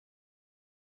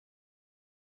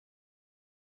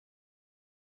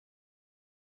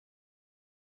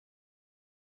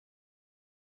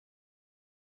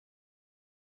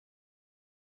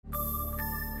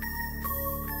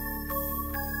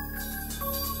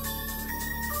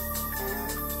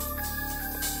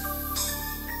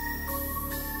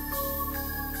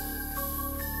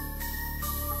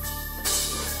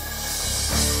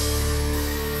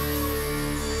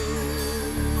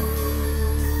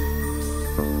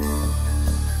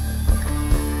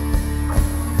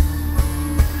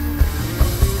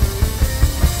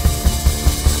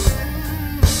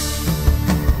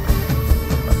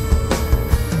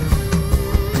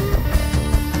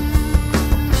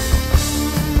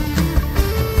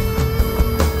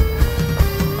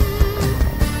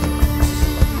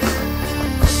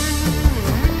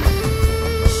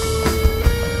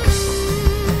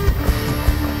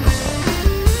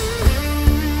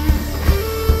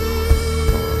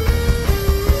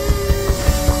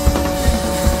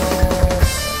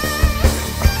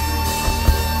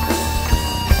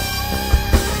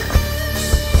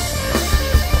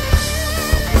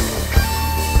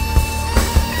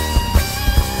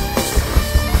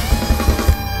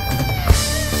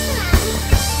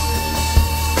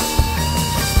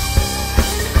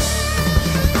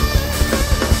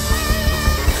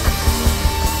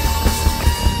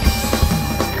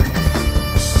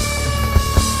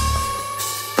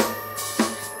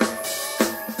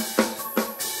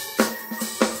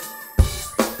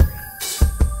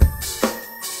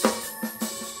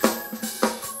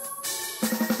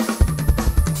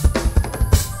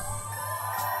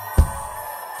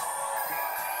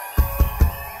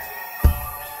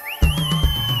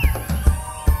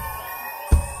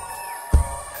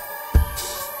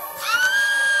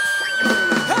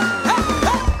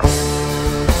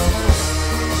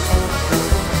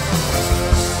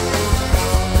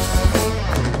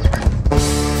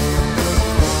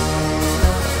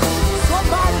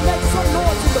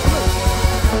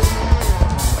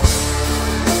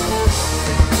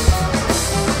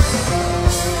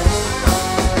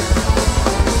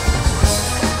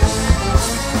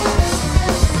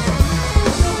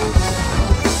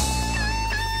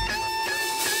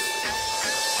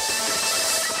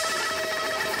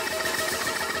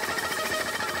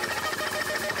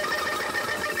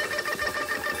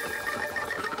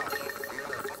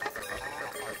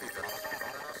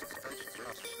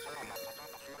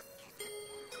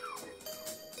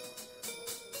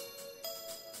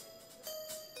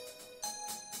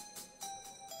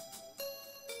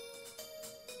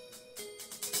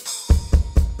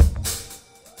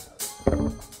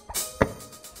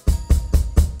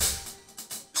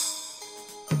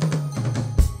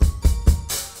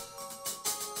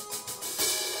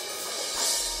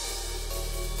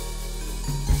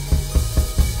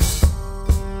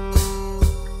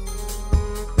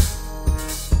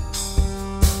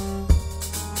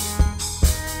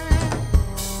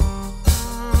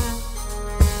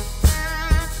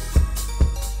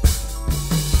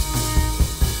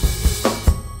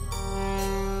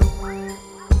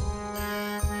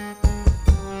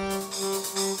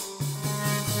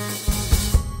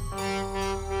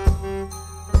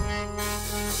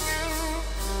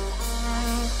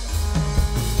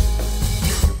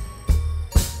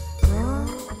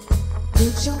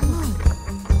Get your money.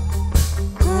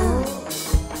 Girl,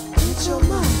 get your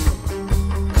money.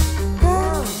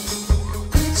 Girl,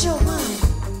 get your money.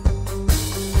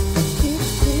 Get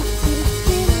it.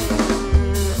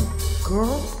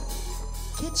 Girl,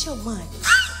 get your money.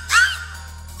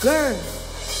 Girl,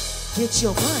 get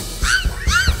your money.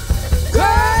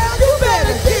 Girl, you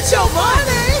better get your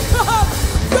money.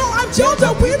 Yo, I'm JoJo,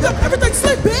 we've done everything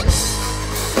slick, bitch.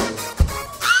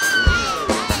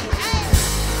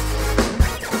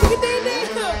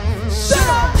 Shut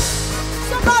up.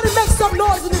 Somebody make some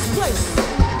noise in this place.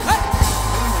 Hey.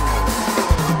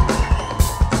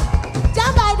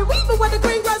 Down by the river where the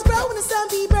green grass grow and the sun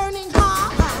be burning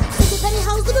hot. Take a penny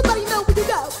house, little buddy know where you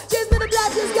go. Just little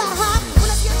black just got hot. When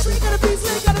I see a tree, gotta be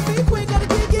slick, gotta be quick, gotta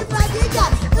get like it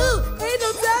got. Ooh, ain't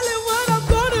no telling what I'm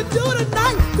gonna do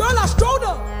tonight. Girl, I strolled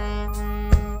up.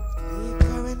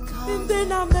 And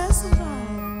then I messed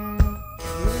around.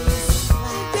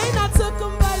 Then I took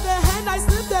him by the hand, I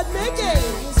slipped that Mickey.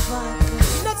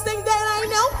 Next thing that I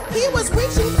know, he was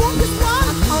reaching for his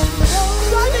wallet.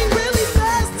 Driving really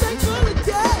fast, tank full of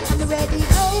gas. I'm ready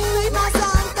to leave my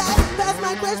song back. Pass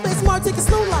my crash, play smart, take a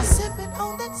slow life. Sipping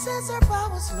on that scissor, I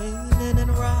was leaning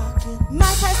and rocking. My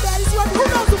past daddy's working. Who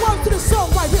knows the words to this song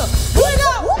right here? Here we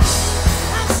go.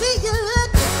 I see you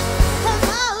looking my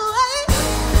way.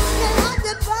 You like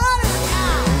that body.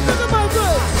 Look at my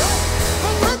girl.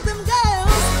 And with them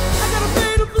girls, I gotta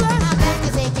pay to play. My back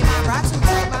is aching, my rocks and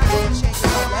play, my head shaking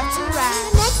from left to right.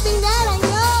 The next thing that I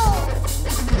know,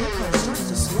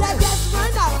 that gas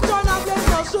run out. Turn out, get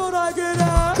how should I get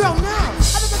out? Girl, no.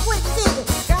 I think it's quick, easy.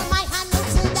 Girl, my hand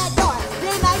looks in that door.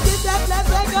 Then I get that left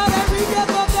leg on every step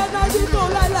of that night. You go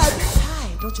like. Hi,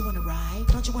 don't you wanna ride?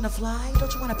 Don't you wanna fly?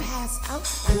 Don't you wanna pass out?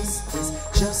 This is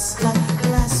just like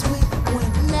last week when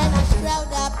Man, I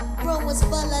strolled up, room was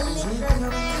full of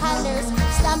liquor, colors,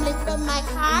 stumbling from my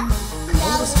car.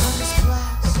 I was first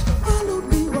class. Followed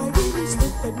me right in his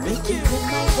lip and make it in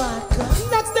my vodka.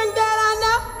 Next thing that I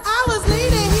know, I was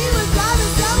leading, he was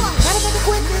driving, so I had to make a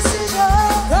quick decision.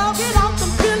 Girl, get out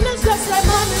some feelings just like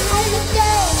mommy on the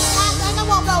day. I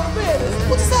won't go to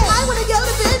business. What you say? I wanna go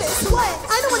to business. What?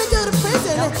 I don't wanna go to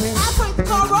prison. No, I prank the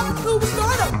car up, who was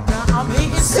started? Now I'm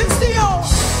eating 60 on.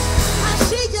 I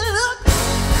see you look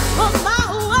on my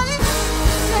way.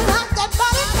 And I that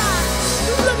body fine.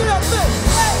 You look at that thing.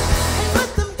 Hey, and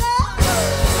with them girls,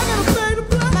 I gotta pay to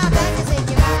play. my back is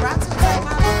aching, my rocks and play,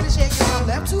 my body shaking from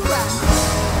left to right.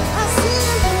 I see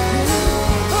you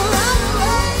around the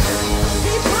way.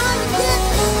 Keep trying to get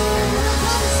me, but I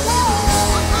gotta stay.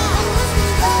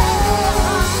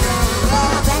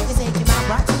 My back is aching, my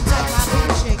rocks and play, my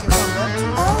body shaking from left to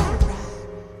right.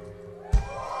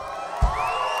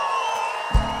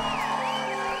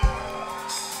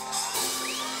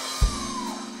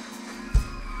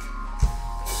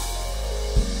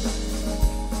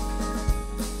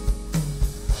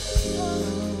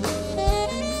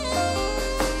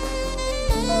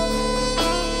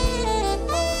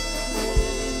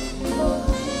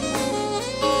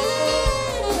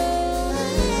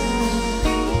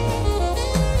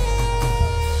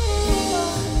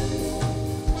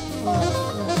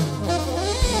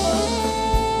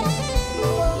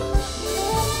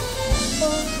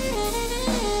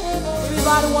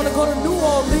 Anybody wanna go to New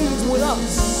Orleans with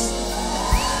us?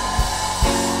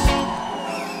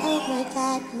 Oh my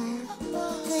God, my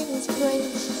goodness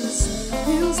gracious.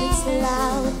 Music's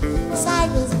loud,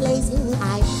 sirens blazing.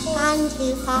 I can't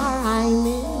hear far, I'm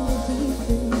in the deep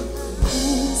end.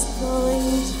 Who's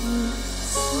going to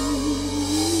see?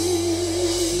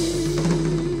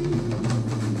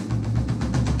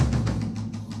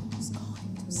 Who's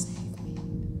going to save me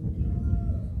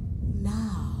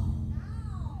now?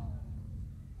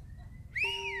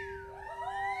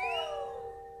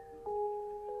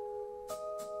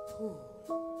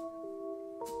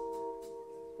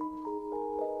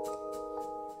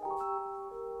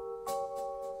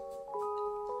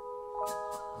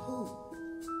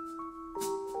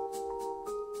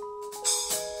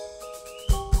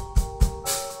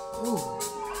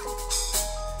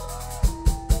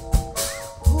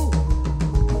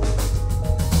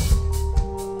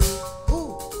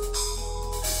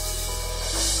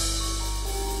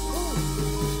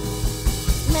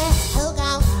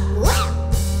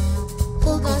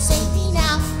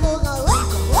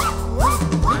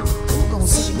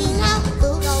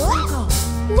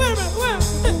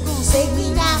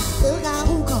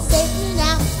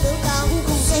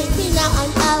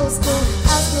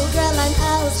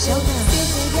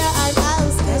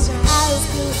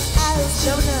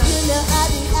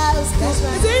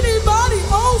 Is anybody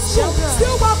old school?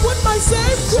 Still rock with my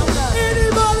same crew.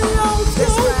 Anybody old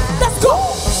school? Let's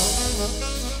go!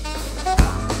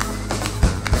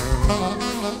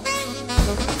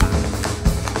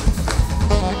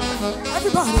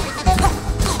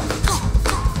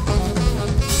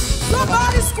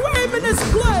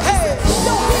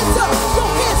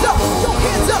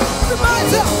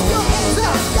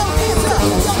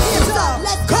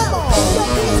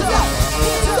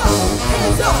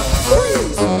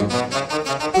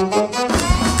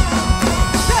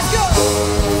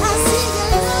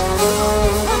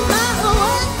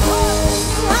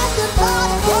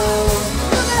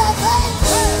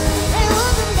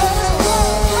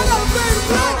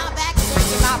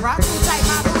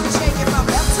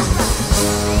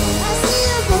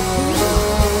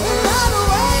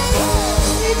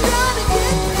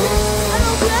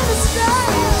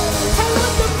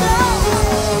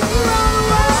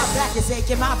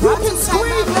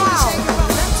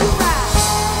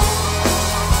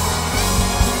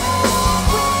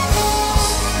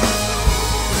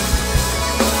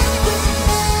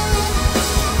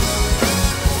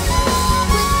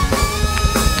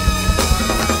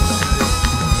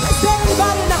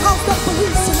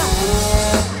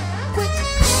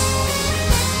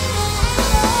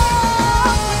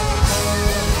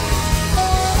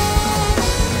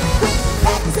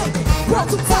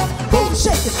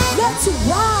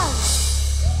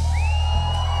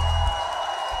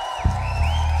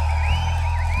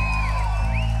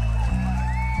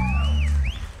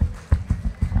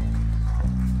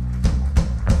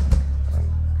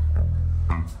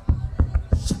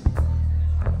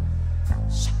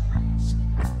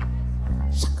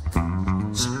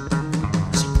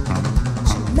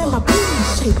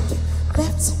 shake it.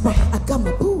 Left to right, I got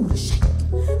my booty shake it.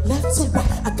 Left to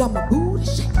right, I got my booty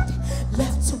shake it.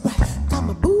 Left to right, got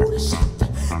my booty shake it.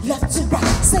 Left to right,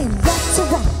 say left to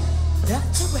right.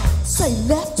 Left to right, say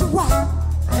left to right.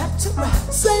 Left to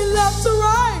right, say left to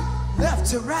right. Left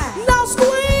to right. Now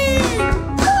scream.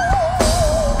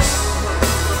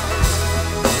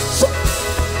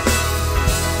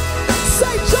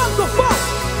 Say jungle funk.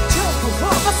 Jungle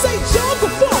funk. I say jungle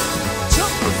funk.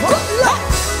 Jungle funk. Good luck.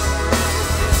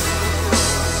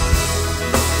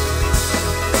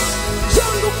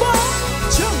 Jungle funk.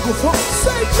 Jungle funk.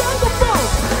 Say jungle funk.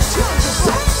 Jungle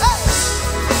funk. Hey.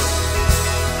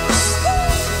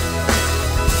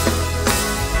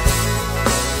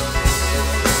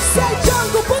 Say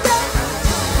jungle boogie.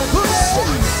 Boogie.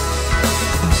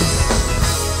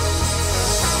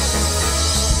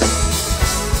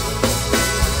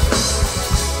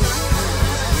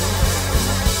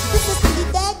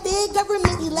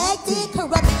 Government elected,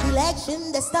 corrupt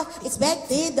election, that stuff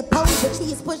expected. The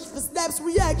poetry is pushed for snaps,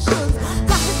 reactions.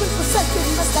 Got history forsaken,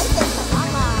 mistaken.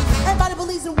 Everybody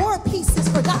believes in war, peace is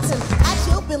forgotten.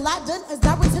 Actual Bin Laden is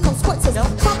direct in those courts.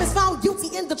 Trump is found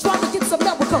guilty in the trial against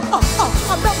America.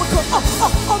 America,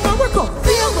 America.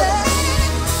 Feel it.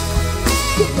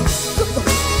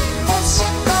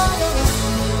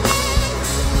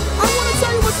 I want to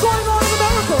tell you what's going on in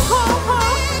America.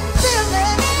 Feel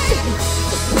it.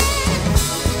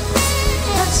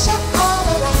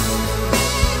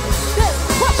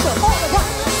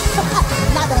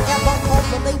 Now that ever home,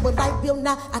 the label light bill,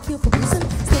 now I kill for reason.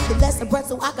 Stay the less of breath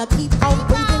so I can keep on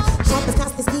breathing. Trump is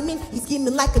constantly scheming, he's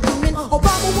scheming like a demon.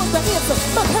 Obama was the answer,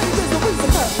 but Henry is the reason.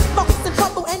 My peace in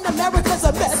trouble and America's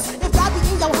a mess. If God be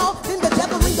in your heart, then the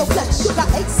devil in your flesh. You got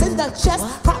aches in the chest,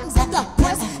 problems in the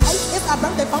breast. Ache is our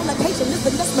birthday, fornication is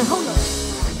the next mahona.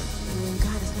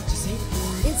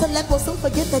 Intellect will soon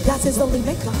forget that God's his only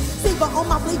maker. Fever on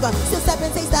my flavor, still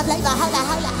 7 taste that flavor. Holla.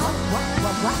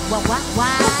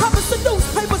 The covers the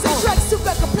newspapers and tracks to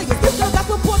record players. You got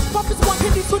reports, puppets, one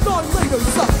hitting to nine later.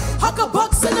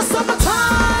 Huckabucks in the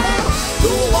summertime.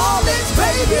 New Orleans,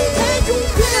 baby, can you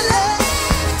feel it?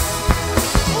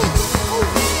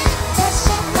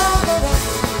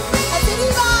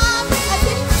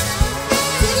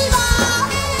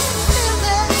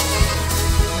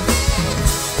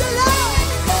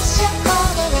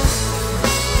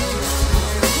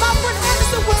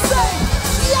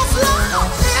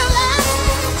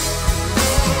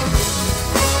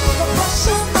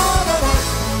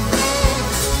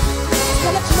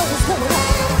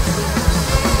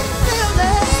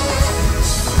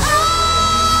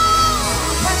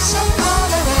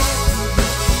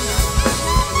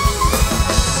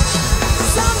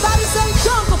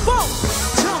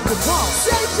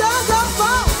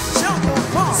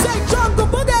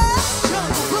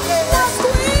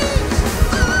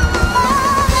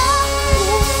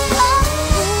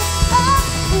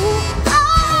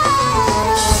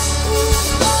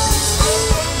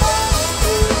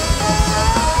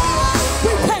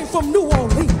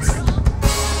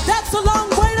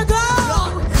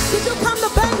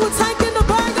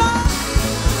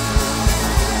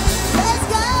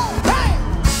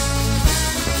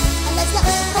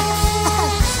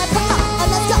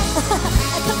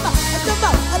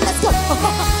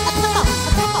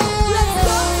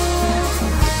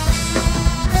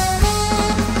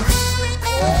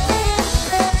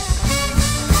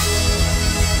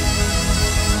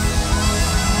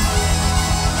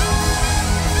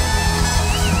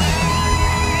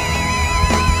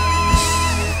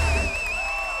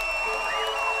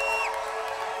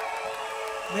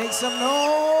 Make some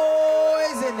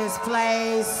noise in this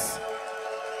place.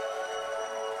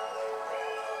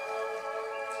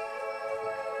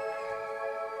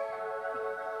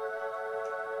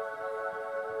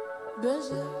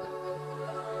 Bonjour.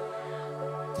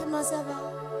 Comment ça va?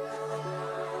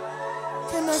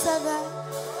 Comment ça va?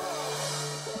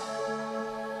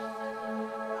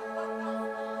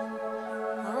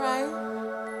 All right.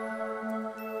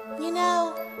 You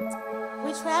know,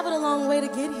 we traveled a long way to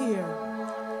get here.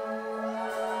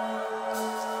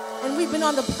 And we've been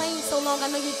on the plane so long, I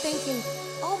know you're thinking,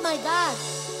 oh my God,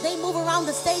 they move around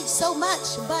the stage so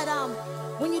much. But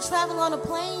when you travel on a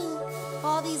plane,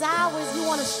 all these hours, you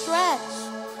want to stretch.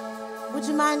 Would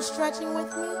you mind stretching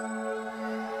with me?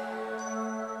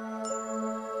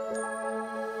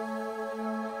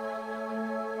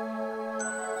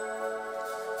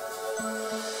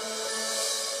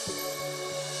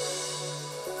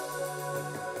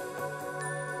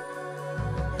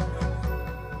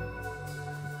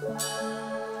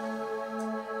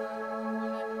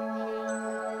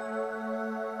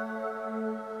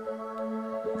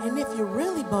 And if you're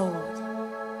really bold,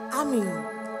 I mean,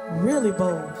 really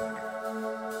bold.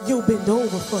 You bend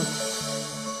over for me.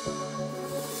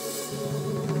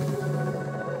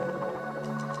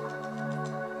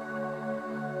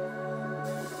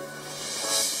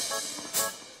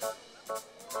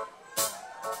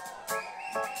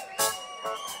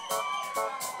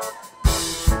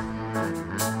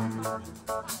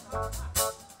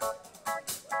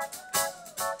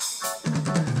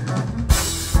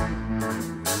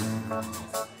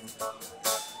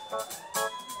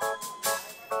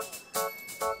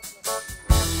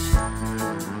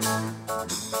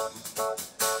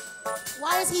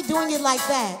 Doing it like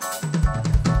that.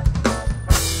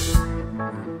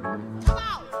 Come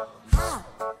on. Ha,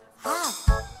 ha,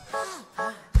 ha,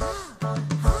 ha.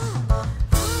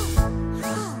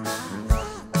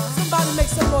 Somebody make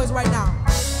some noise right now.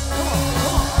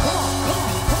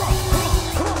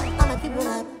 All my people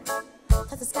up,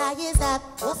 'cause the sky is up.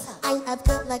 I'm up,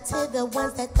 good luck to the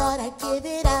ones that thought I'd give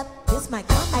it up. This might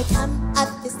come. I come up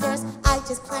the stairs, I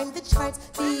just climbed the charts.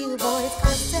 Billboards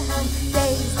close to home,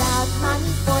 days out,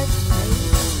 money for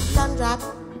gumdrop,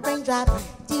 raindrop.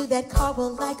 Do that car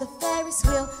roll like a Ferris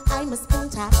wheel. I'm a spoon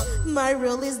top, my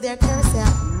rule is their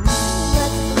carousel.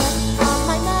 Look, all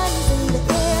my money's in the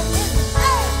air.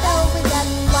 Throw it up,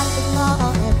 watch it fall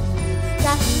everywhere.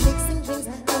 Got me mixing drinks,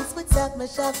 drinks with up, my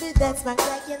shove it, that's my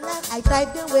regular. I drive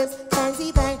the whips,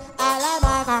 fancy bang, I like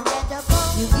my car.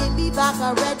 You give me back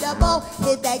a red double,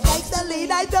 hit that gangsta lead,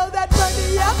 I know that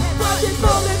money, yeah. Watch it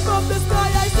falling from the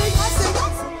sky, I sing.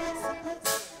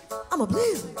 I'm a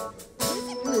blizzard.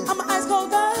 I'm an ice cold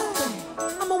girl.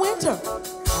 I'm a winter.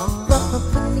 But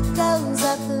when it goes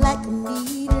up like a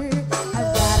meter, I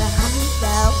got a honey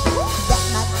bell that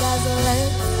my guzzler.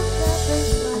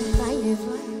 I'm flying,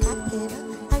 cockpit.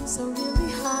 I'm so really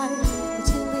high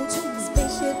until into the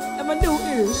spaceship. And my new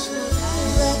ish.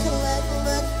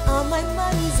 Look, all my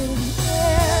money's in the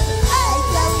air. I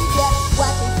don't get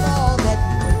what they call that.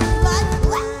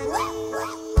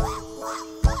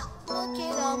 Look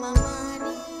at all my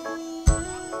money.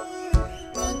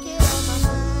 Look at all my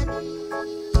money.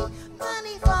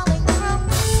 Money falling from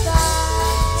the sky.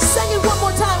 Sing it one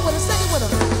more time with her. Sing it with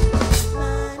her.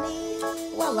 Money.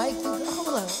 Well, I like you. Hold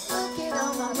on. Look at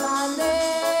all my money.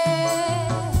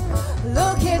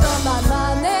 Look at all my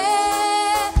money.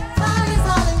 Money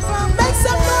falling from the Make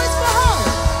some noise for her.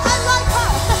 I like her.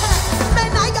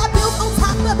 Man, I got bills on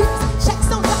top of bills. Checks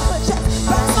on top of checks.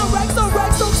 Racks on racks on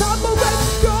racks on top of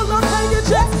racks. Girl, I'm hanging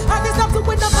checks. I can stop to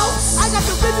win the most. I got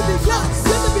the fit to be close.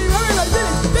 Fit to be very like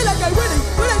Billy. Feel like I winning.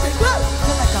 Feel like I close.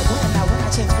 Feel like I win now when I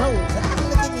change clothes.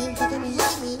 Look at me, look at me,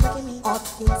 look at me, look at me. All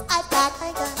the things I've got,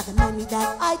 all the money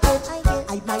that I get.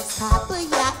 I might stop a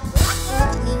yacht. Look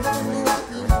at me, look at me, look at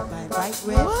me. My bright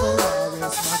red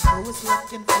Polaris, my coolest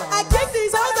looking flowers. I kick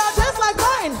these hoes out just like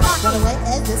mine. Run away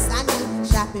as the sun me.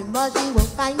 Shopping malls, you won't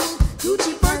find me.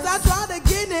 Gucci first, I try to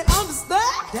get it on the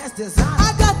stack. That's design.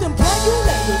 I got them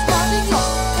calculators calling you,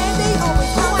 and they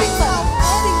always coming for me.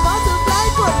 Adding multiply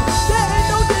for me. There ain't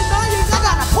no denying I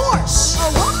got a Porsche. A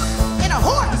what? And a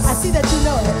horse. I see that you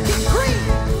know it. Get green.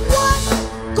 What?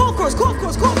 Golf course, golf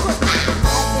course, golf course.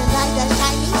 Acting like that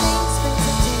shiny thing,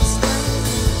 expensive things.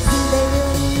 Do they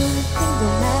really think no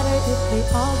matter if they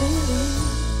all believe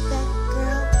that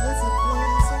girl is a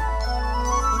blazer,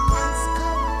 an ice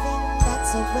cold thing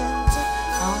that's a winter.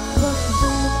 All the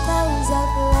when it goes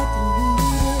up like a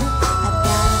meter, I've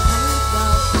got a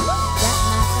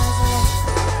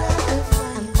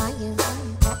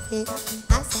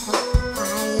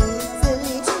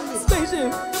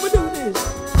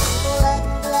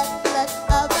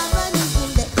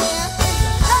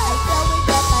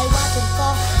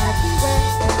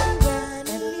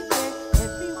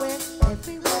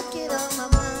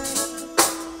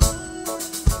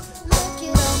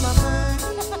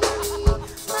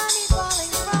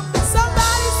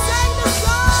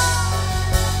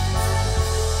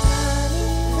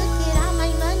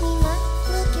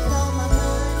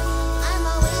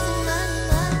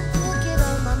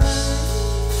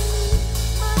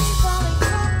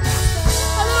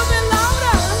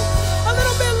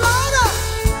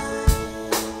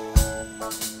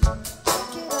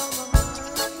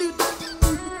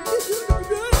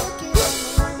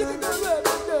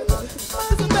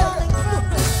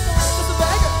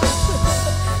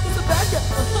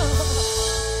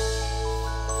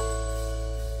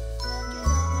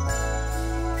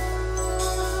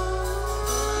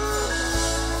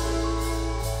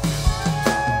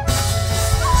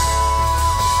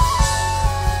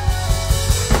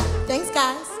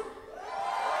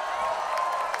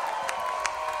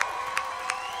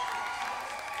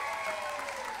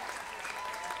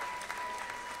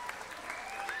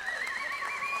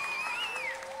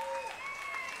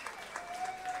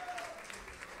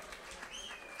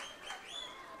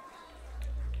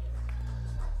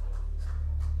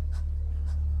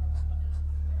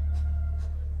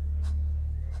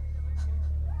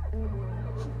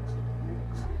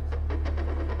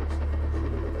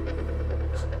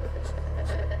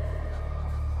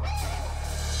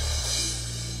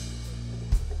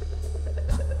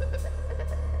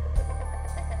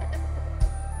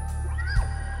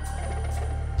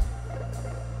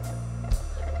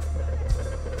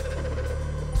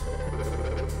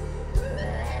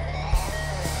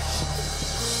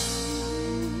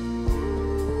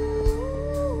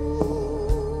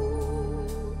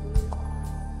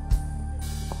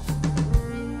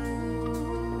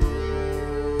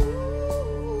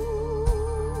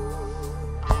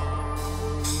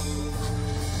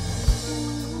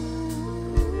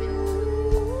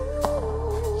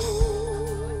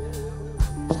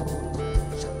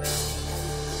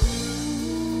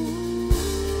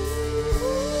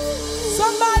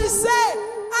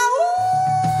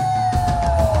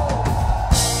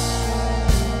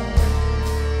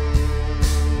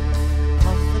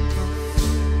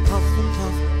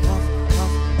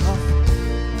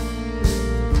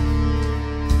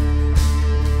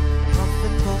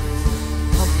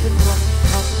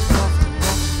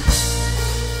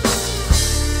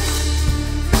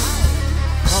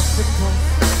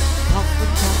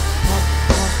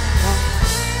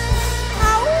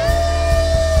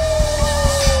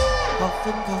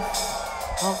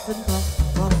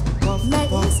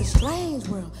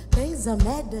I'm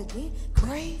mad again,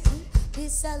 crazy.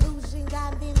 This illusion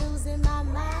got me losing my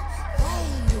mind. Hey,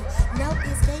 no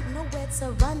escape, nowhere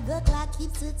to run. The clock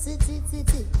keeps it.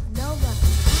 No run.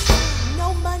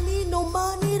 No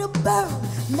money to burn.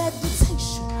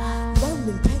 Meditation,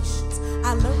 learning patience.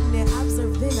 I learn that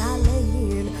observing, I lay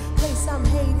in. Place I'm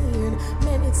hating,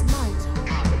 man, it's my turn.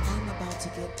 I'm about to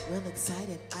get real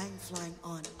excited. I'm flying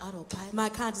on autopilot. My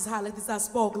conscience high like this, I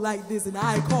spoke like this, and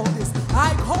I call this.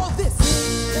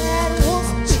 Bad wolf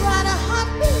try to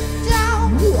hunt me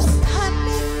down, hunt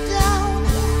me down,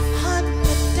 hunt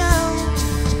me down.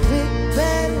 Big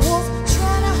bad wolf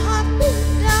try to hunt me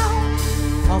down.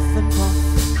 Puff and puff,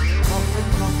 puff and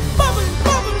puff. Bubbly.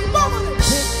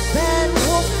 Big bad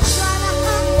wolf try to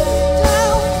hunt me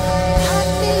down, hunt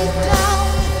me down,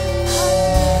 hunt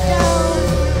me down.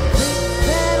 Big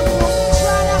bad wolf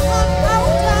try to hunt me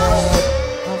down.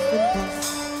 Puff and puff,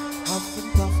 puff and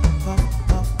puff, puff,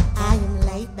 puff. I am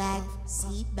laid back,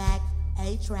 seat back,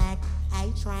 A-track,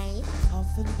 A-train.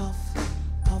 Puff and puff,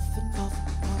 puff and puff,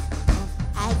 puff, puff.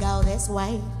 I go this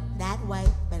way, that way,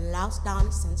 been lost on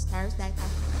it since Thursday.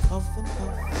 Puff and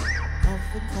puff, puff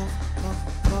and puff, puff,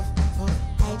 puff, puff.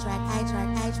 A-track, A-track,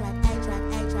 A-track, A-track,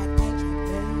 A-track, A-track.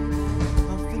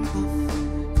 Puff and puff,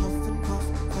 puff and puff,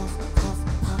 puff, puff, puff,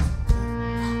 puff.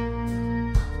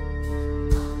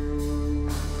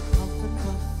 Puff and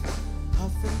puff,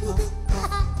 puff and puff, puff,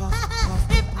 puff, puff.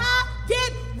 If I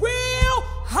get real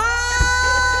high,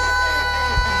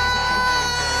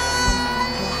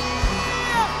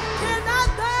 can I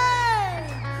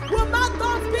think? Will my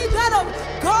thoughts be that of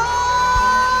God?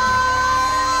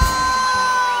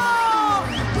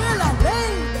 Will I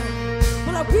lay?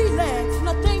 Will I relax? Will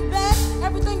I think back?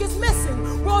 Everything is missing.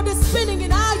 World is spinning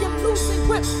and I am losing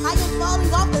grip. I am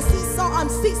falling off the seesaw. I'm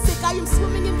seasick. I am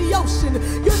swimming in the ocean.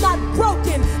 You're not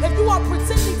broken. If you are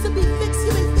pretending to be fixed,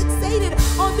 you've been fixated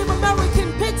on them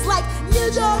American pics like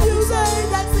you say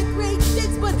that's a great shit,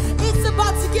 but it's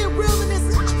about to get real in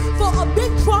this life. For a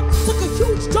big Trump took a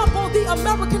huge jump on the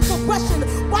American progression.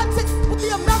 Why text with the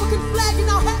American flag and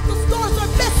now half the stores are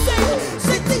missing?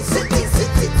 City,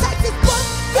 Texas, but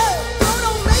girl,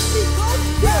 don't make me go.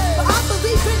 But I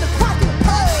believe in the cracking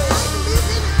pay. I believe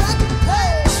in the cracking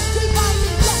pay.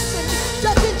 Dividing Jackson,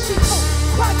 Da Vinci Code,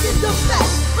 cracking the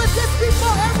facts. But this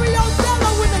before every old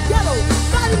yellow in the ghetto,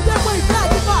 fighting their way back.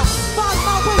 If I find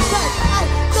my way back, I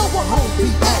know where home be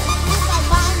at. If I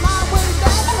find my way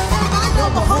back, I know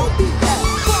where home be at.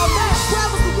 For a man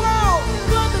travels the world,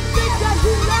 for the things that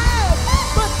he loves.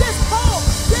 But this home,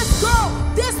 this girl,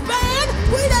 this man,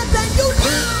 we that you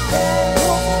need.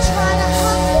 Try to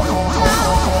hunt me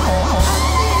down, hunt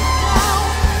me down,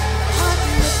 hunt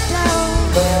me down.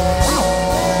 Try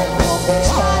to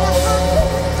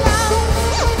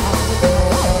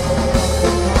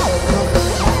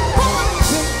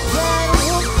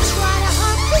hunt me down. Try to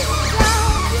hunt me down, hunt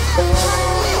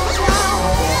me down,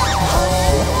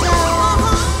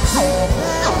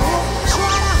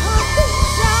 Try to hunt me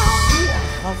down.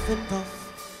 Puff and puff,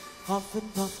 puff and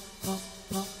puff, puff,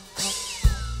 puff, puff.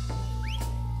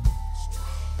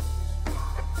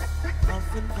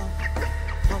 Puff and puff,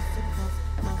 puff and puff,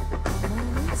 puff, puff.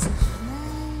 It's a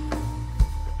strange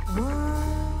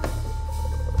world.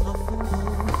 Puff and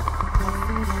puff, puff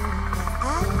and puff, puff.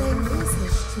 I think it's a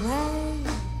strange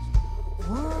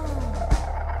world.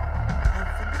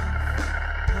 Puff and puff,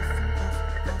 puff and puff, puff,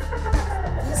 puff.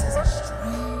 This is a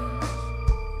strange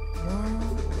world.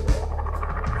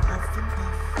 Puff and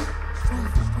puff.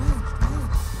 Strange world.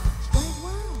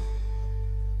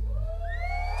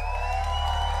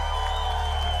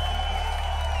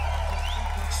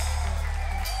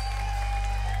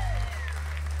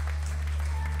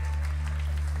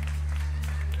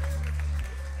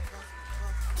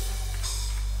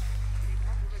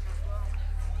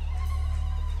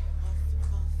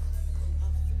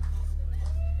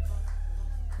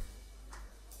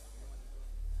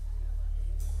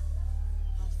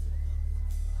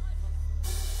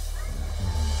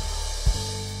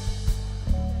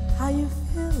 How you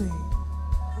feeling?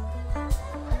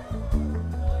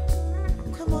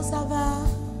 Comment ça va?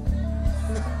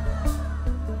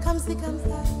 Comme si, comme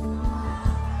ça.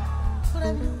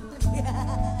 Très bien.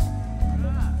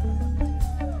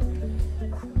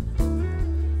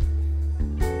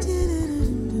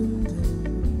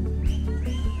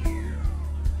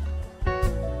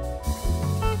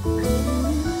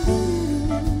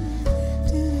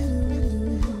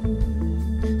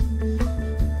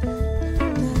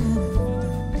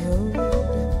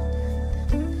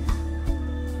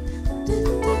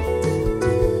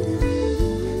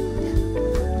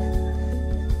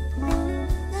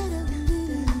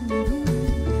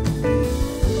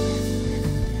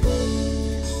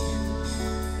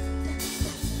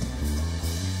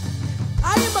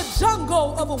 I am a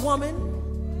jungle of a woman.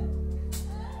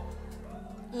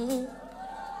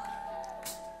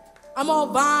 I'm all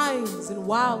vines and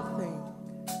wild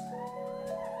things.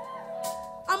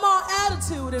 I'm all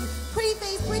attitude and Pretty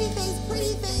face, pretty face,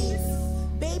 pretty face.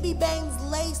 Baby bangs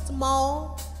laced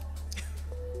mall.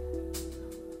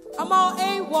 I'm all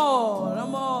AWOL.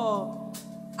 I'm all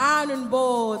iron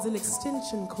boards and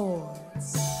extension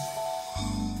cords.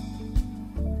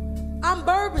 I'm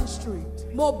Bourbon Street.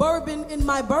 More bourbon in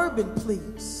my bourbon,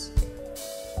 please.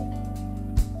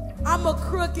 I'm a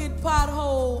crooked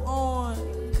pothole on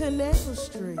Canal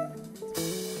Street.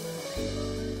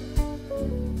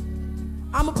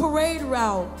 I'm a parade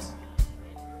route.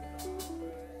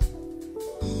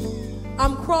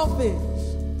 I'm crawfish,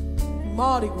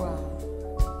 Mardi Gras.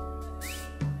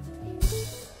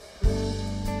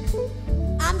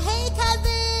 I'm hey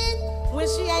cousin when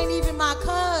she ain't even my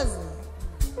cousin.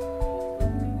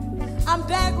 I'm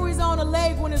daiquiris on a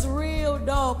lake when it's real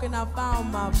dark and I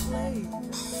found my place.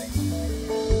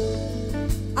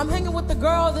 I'm hanging with the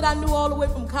girl that I knew all the way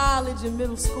from college and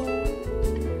middle school.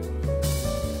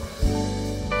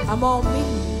 I'm all me,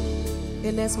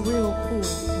 and that's real cool,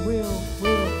 real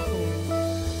cool.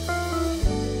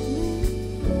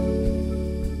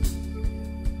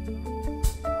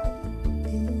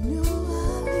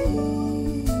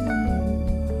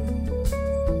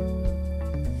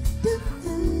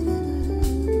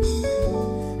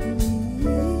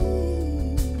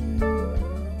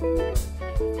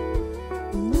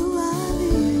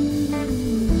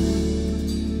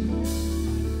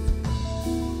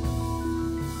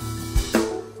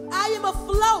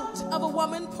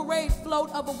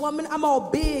 Of a woman, I'm all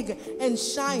big and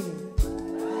shiny.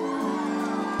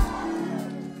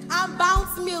 I'm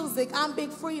bounce music. I'm Big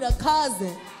Frida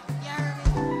cousin.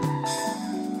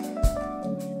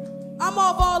 I'm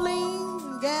all Orleans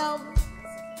and Galvin.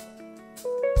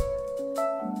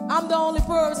 I'm the only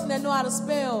person that know how to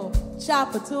spell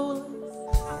Chapatula.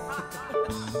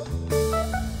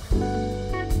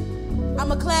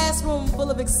 I'm a classroom full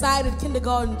of excited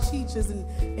kindergarten teachers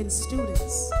and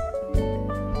students.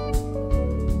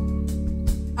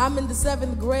 I'm in the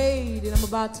 7th grade and I'm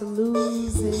about to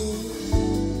lose it.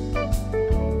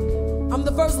 I'm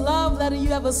the first love letter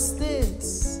you ever sent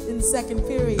in the 2nd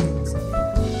period.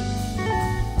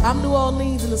 I'm New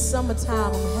Orleans in the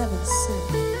summertime, I'm heaven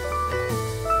sent.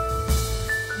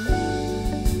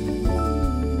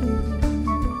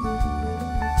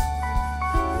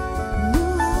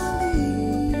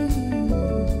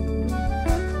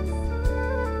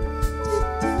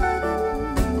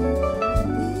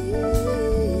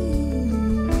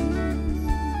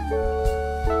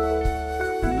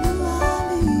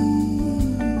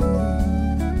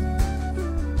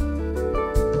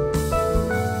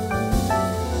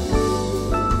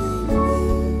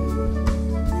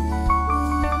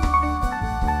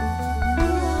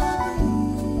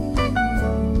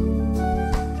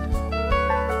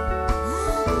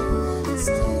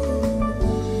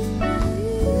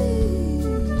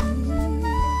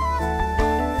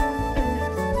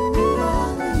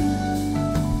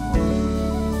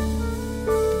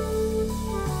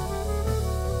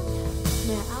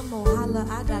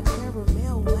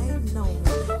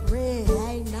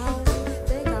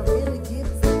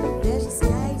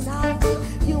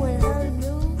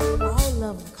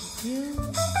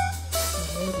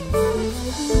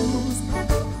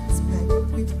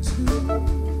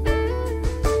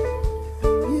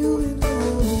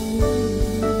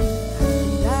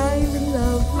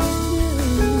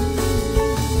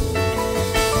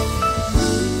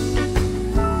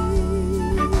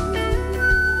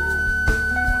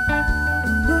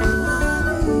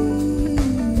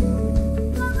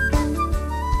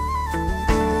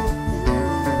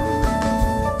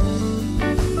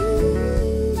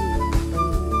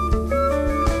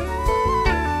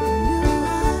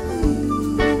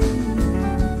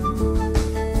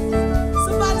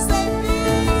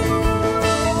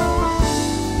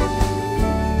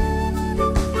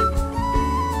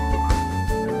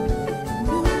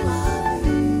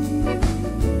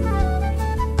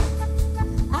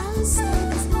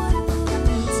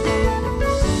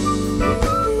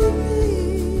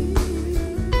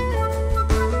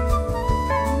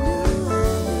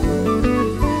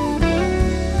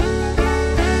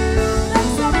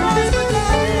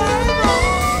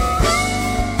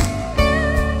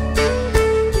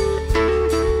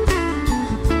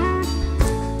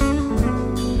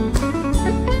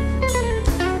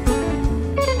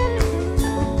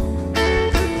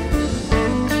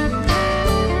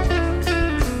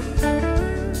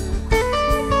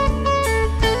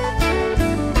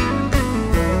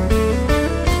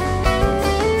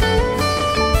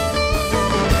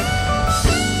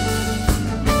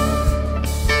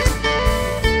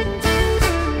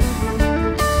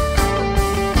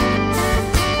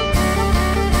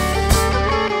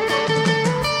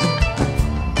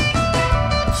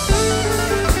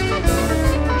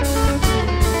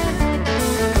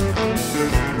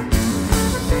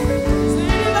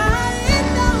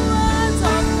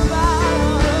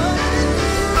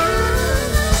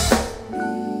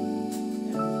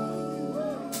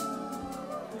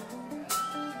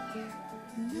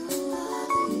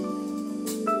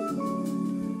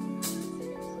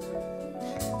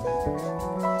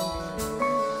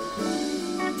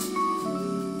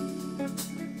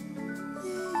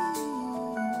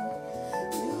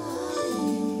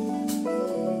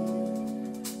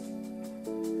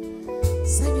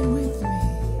 Sing it with me.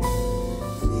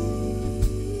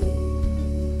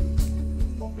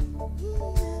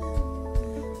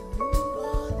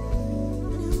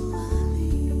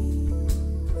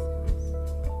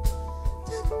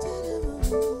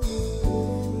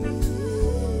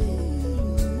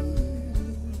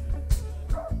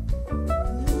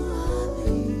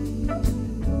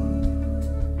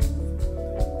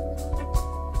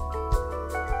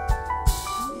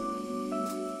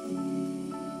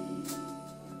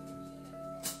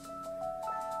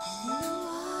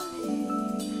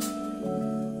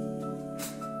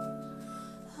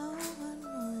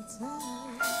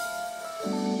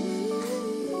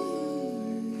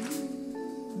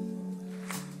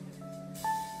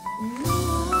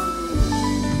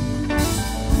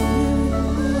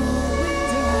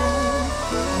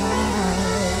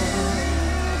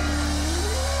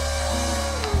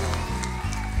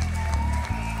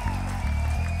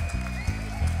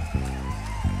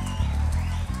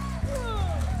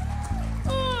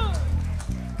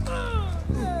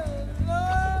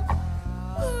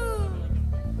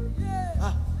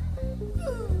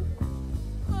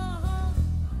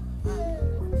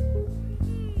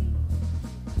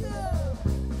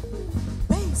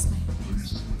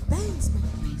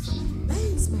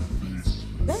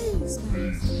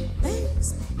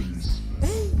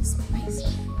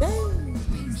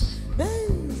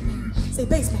 Say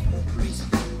basement.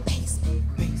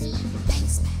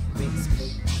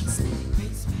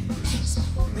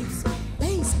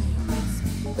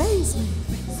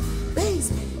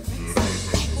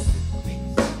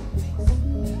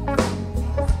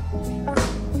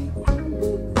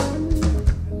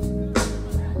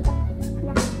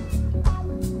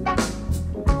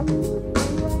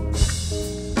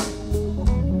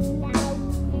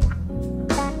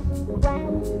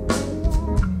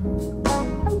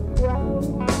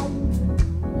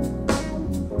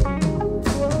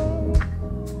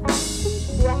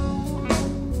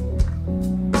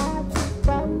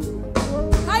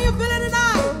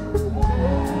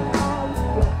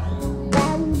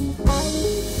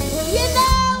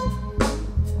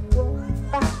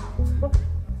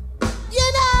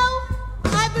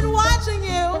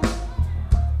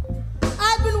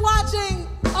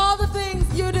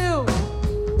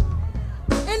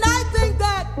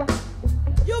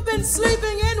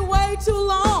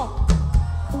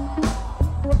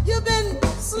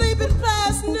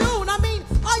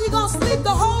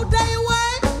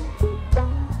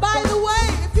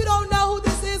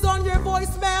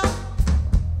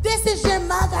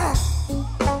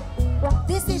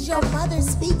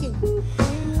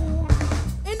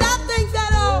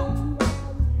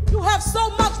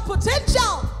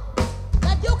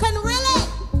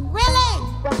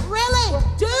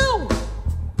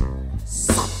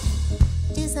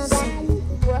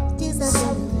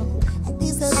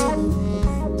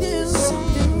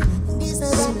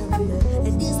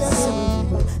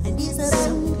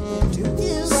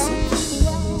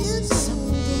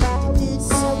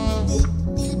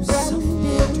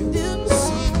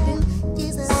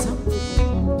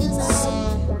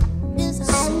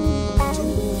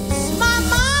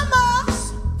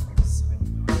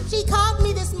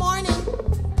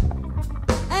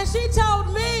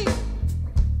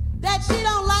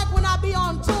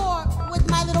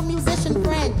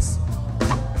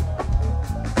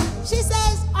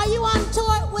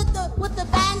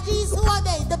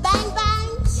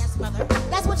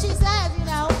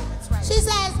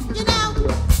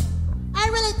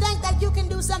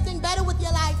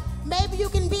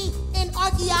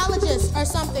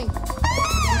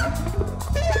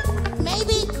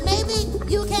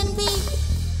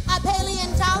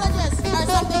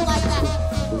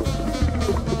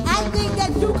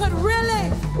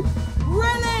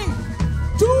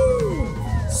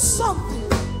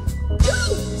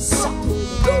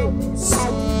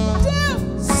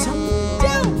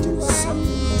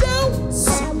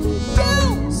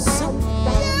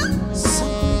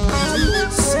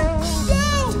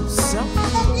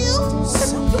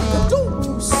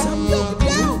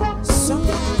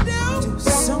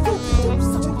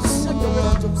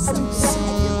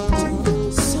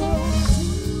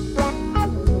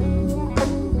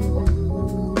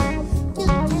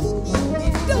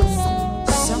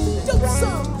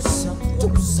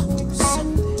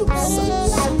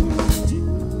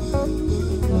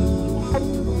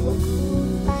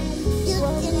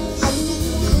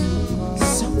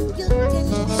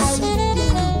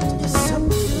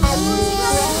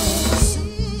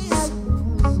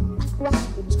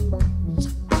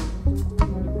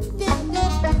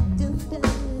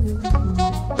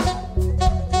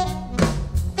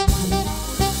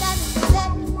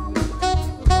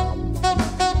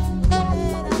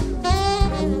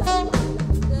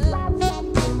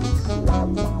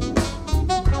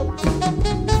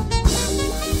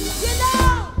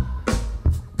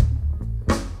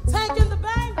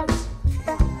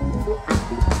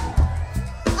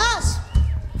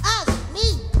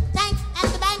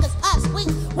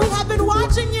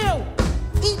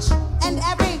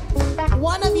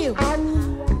 one of you.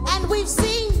 And we've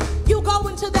seen you go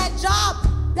into that job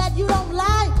that you don't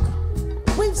like.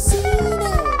 We've seen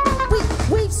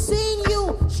it. We've seen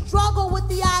you struggle with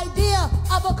the idea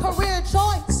of a career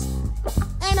choice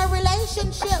and a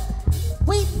relationship.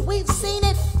 We've seen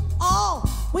it all.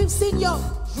 We've seen your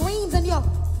dreams and your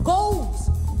goals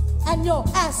and your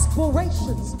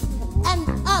aspirations. And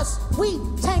us, we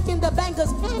tanking the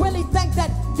Bangas, really think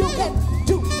that you can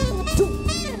do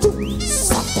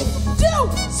something. Do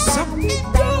something.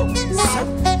 Do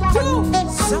something. Do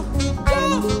something.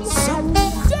 Do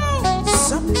something. Do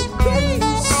something. Be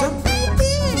something.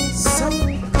 Be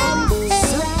something.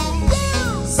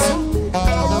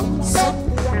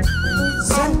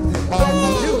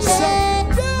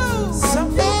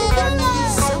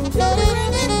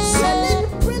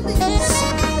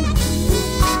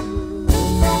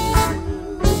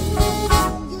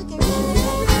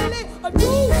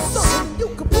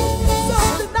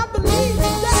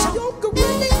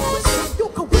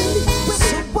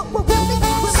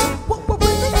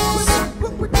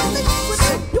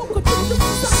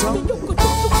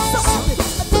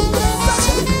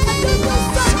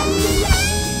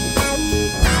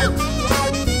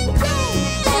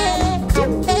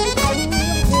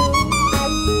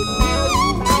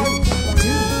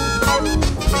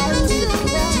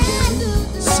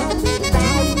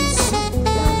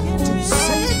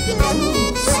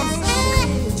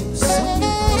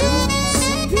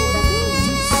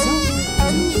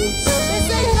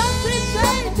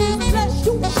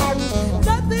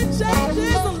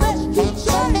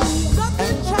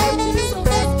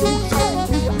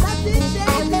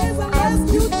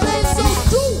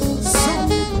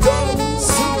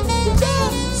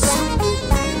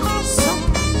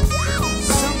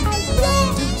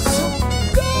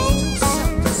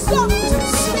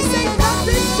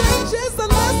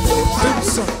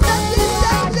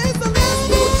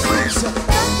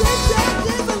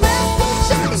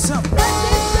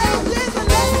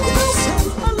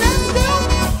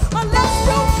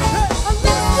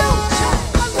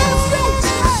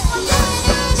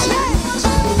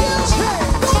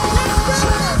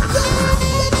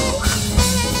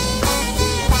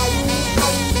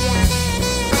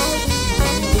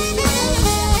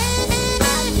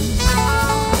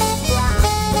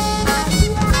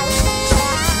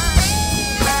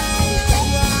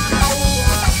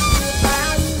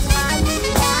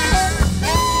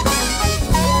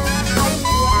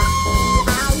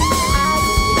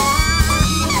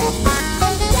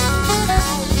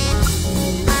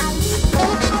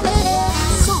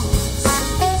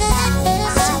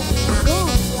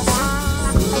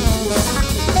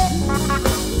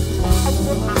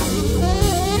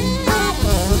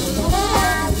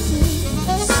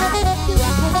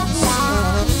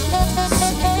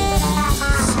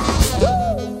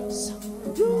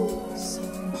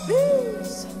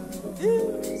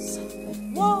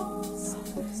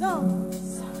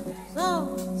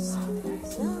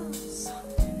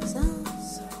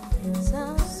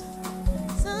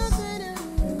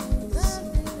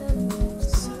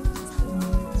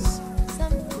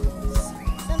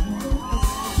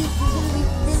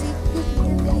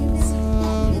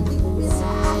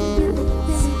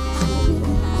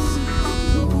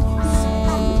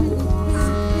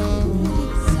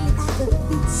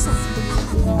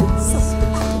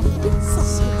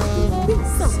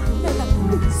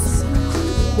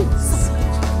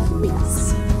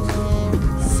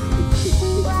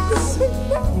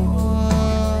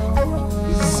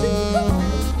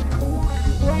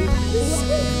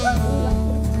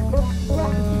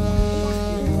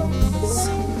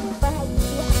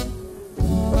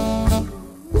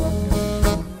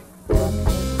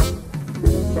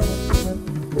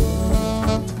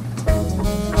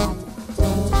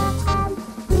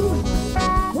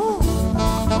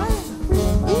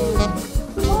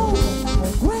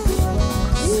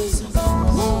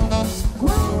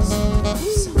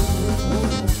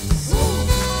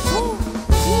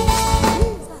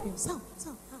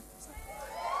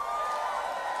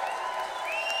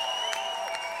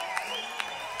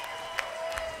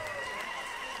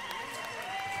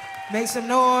 Make some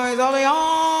noise,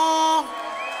 Orléans!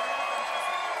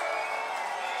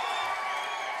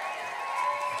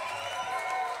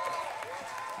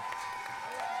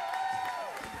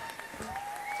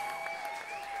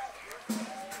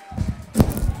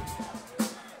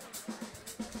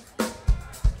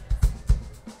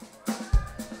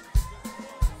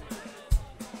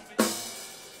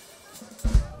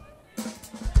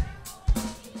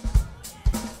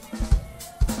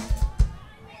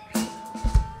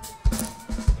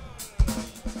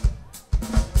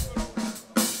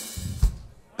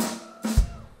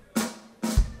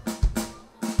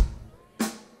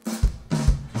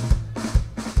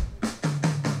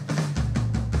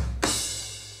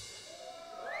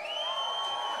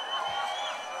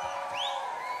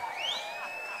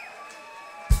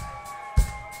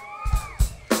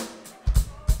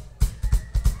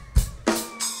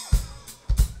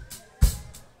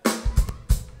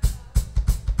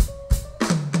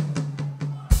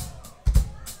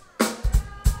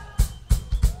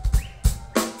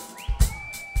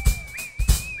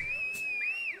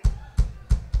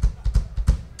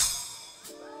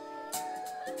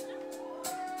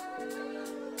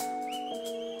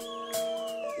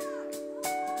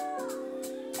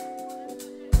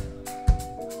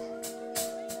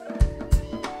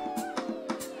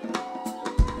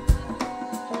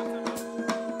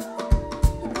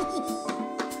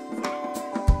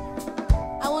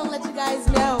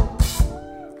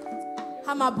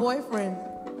 my boyfriend.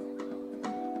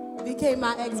 Became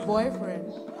my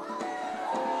ex-boyfriend.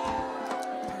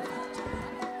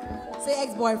 Say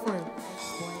ex-boyfriend.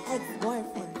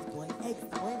 Ex-boyfriend.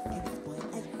 Ex-boyfriend.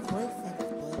 Ex-boyfriend.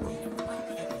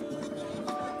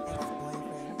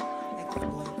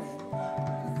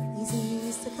 He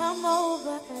used to come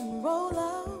over and roll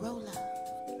up.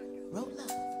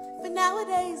 But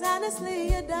nowadays,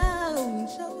 honestly, you don't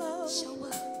show up. Show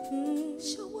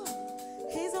up.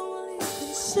 He's only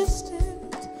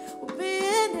consistent with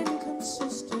being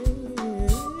inconsistent.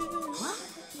 What?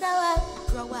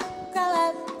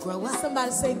 Grow up.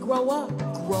 Somebody say grow up.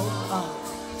 Grow up.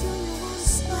 Do you want to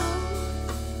smoke?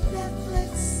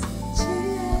 Netflix,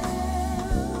 chill.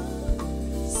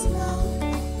 Smoke,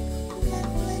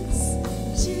 Netflix,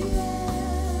 chill.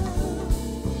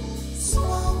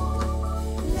 Smoke,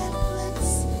 Netflix,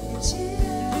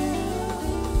 chill.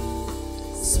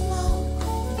 Smoke,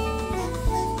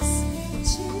 Netflix,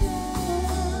 chill.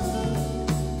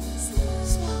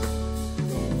 Smoke,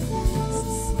 Netflix,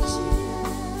 chill.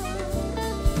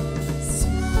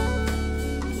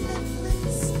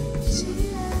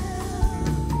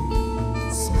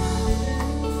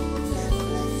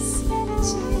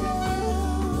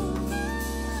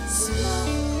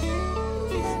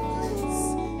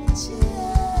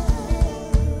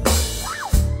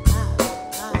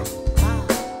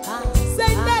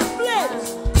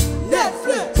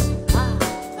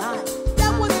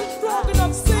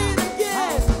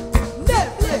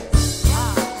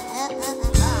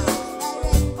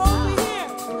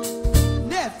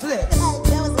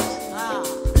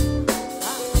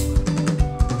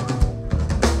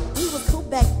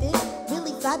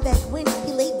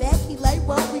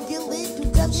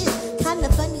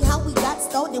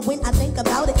 When I think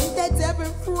about it, ain't that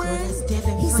Devin friend?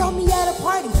 He saw me at a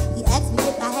party. He asked me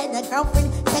if I had a girlfriend.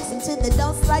 Text him to the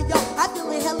dance like, yo, I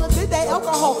feeling hella bit that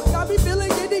alcohol. Got me feeling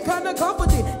getting kind of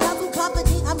confident. Now too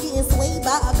confident, I'm getting swayed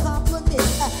by a compliment.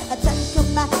 A time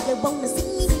come by, they wanna see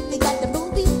me. They got the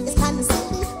movie, it's kind of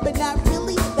silly, but not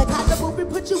really. The kind of movie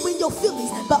put you in your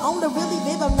feelings. But on the really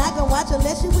live, I'm not gonna watch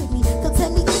unless you with me. So tell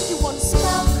me if you wanna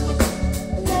smoke.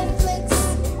 Netflix,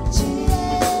 chill.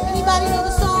 Anybody know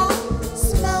the song?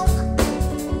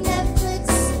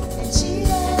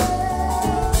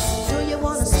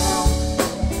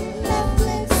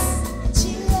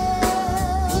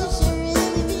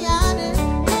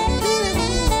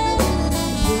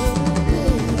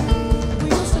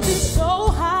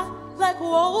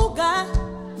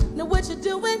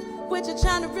 What you're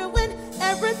trying to ruin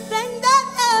everything that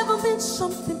ever meant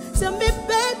something. Tell me,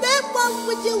 baby, what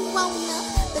would you wanna?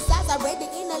 Besides, I read it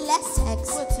in the last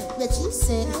text that you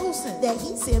sent, that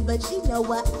he sent, but you know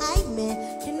what I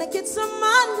meant. Can I get some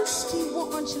honesty?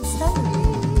 Won't you tell me?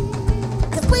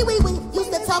 Cause we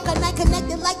used to talk and I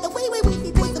connected like the way we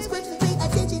put the scriptures, pay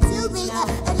attention to me.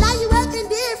 And now you acting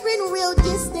different, real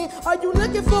distant. Are you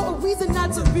looking for a reason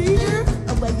not to be here?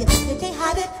 Oh, well, you can't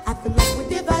hide it. I feel like we're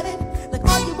divided.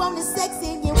 All you want is sex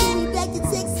and you want me back to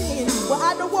texting. Well,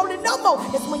 I don't want it no more.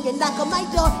 It's when you knock on my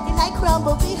door and I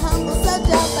crumble, be humble, so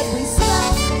dumb, but we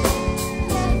slow.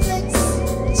 Netflix,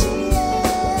 chill.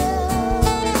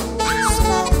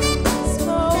 Smoke,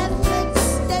 Netflix,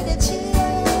 let it chill.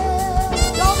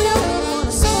 Don't be afraid,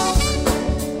 wanna smoke.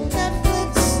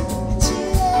 Netflix,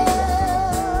 chill.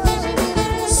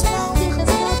 Smoke,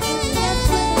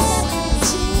 Netflix,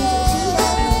 chill.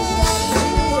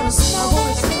 Wanna smoke.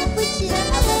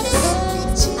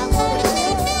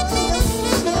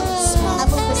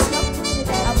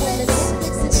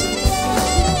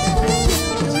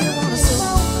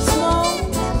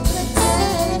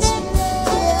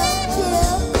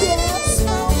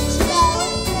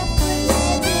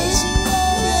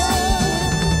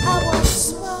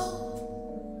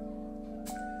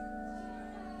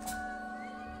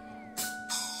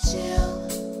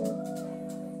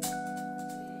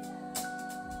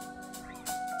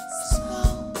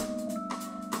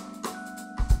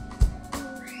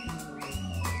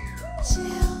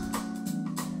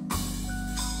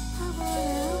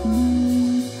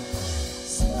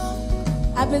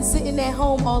 I've been sitting at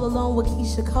home all alone with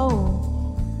Keisha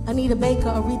Cole, Anita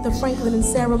Baker, Aretha Franklin, and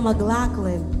Sarah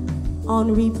McLachlan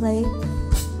on replay.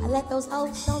 I let those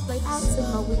old songs play out to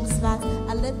my weak spots.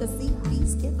 I let the CD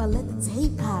skip, I let the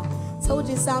tape pop. Told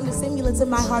you it sounded similar to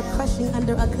my heart crushing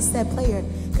under a cassette player.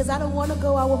 Cause I don't wanna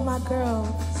go out with my girls.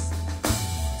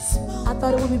 I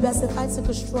thought it would be best if I took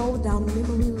a stroll down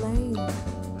memory lane.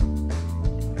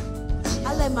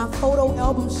 I let my photo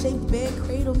album shaped bed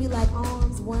cradle me like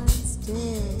arms once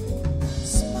did.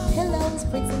 Pillows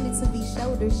printing into these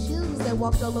shoulders. Shoes that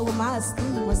walked all over my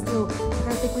esteem were still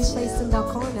perfectly placed in the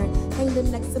corner.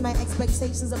 Hanging next to my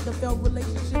expectations of the failed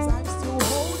relationships. I'm still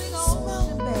holding on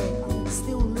to bed.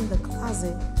 Still in the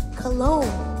closet.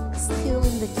 Cologne. Still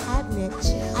in the cabinet.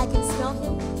 I can smell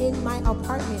him in my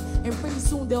apartment. And pretty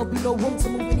soon there'll be no room to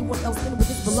move anyone else in with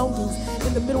his belongings.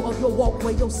 In the middle of your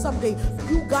walkway, yo, someday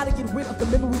you gotta get rid of the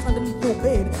memories underneath your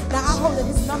bed. Now I heard that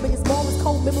his number is more as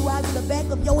cold memorized in the back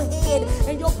of your head.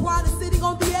 And your pride is sitting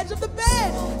on the edge of the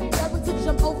bed. Daring to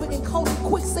jump over and call him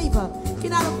quick saver.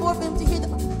 Cannot afford for him to hear the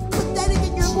pathetic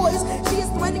in your voice. She is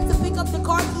threatening to pick up the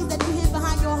car keys that you hid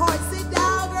behind your heart. Sit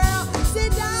down, girl.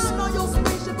 Sit down on your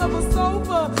spaceship of a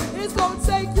sofa. It's gonna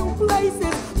take you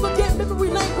places. Forget memory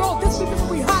lane, girl. This is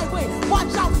memory highway.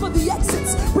 Watch out for the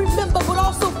exits. Remember, but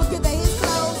also forget that his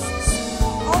clothes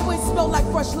always smell like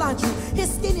fresh laundry.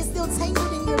 His skin is still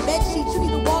tangled in your bed sheets. You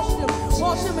need to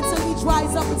wash him until he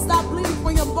dries up and stop bleeding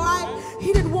for your vibe.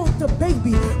 He didn't want the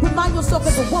baby. Remind yourself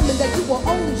as a woman that you were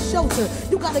only shelter.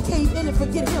 You gotta cave in and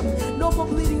forget him. No more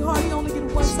bleeding heart. He only get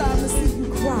one time to see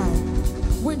you cry.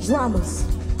 We're dramas.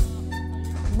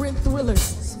 We're in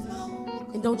thrillers.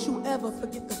 And don't you ever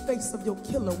forget the face of your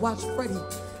killer. Watch Freddie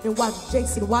and watch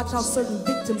Jason. Watch how certain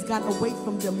victims got away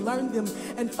from them. Learn them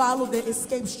and follow their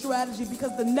escape strategy.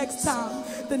 Because the next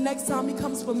time he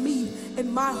comes for me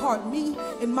and my heart, me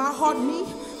and my heart,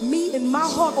 me and my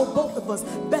heart, or both of us,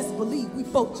 best believe we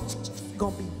both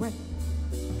gonna be ready.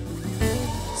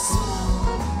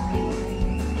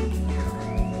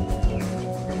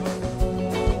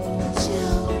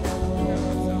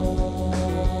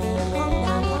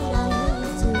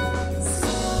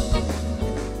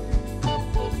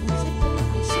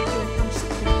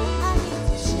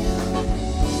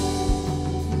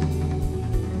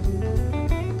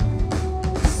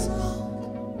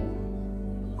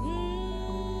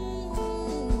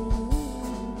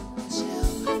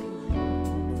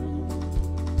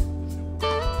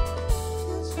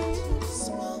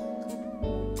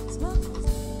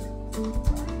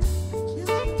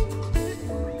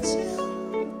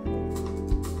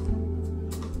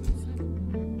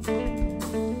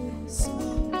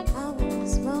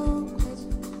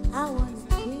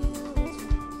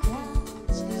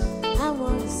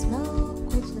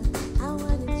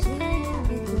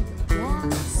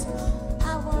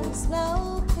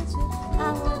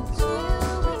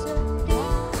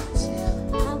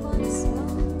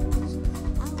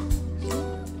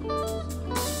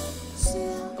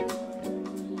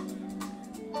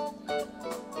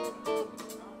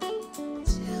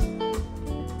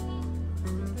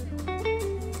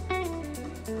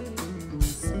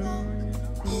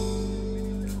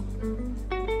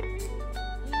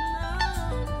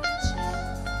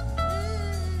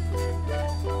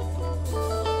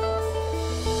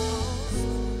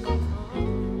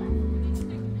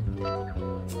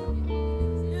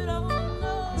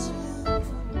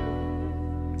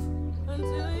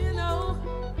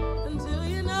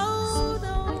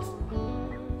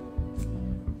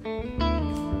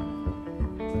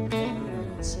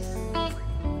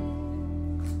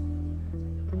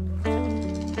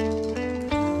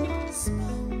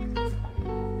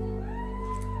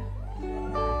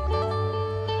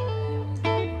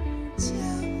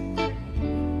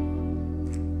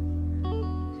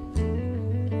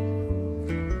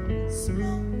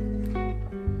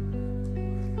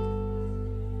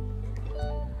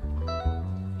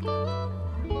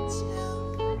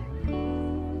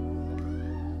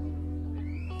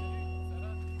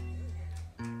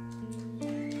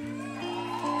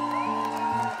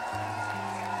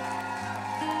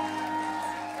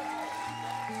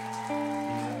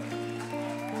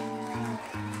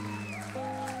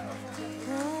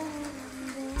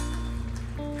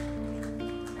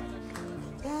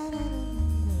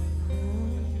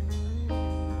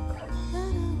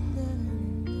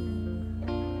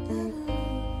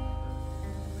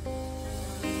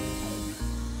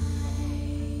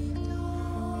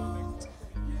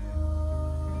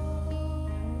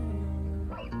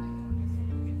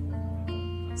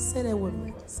 Say that with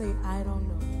me. Say, I don't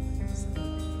know.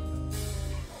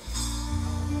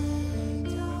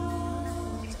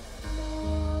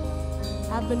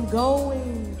 I've been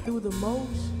going through the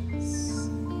motions.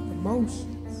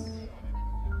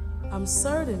 I'm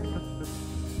certain,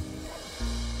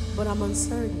 but I'm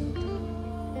uncertain.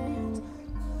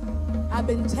 I've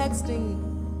been texting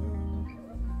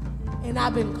and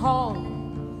I've been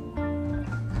calling.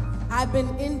 I've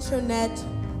been internet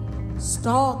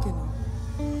stalking.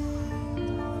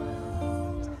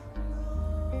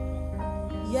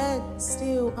 Yet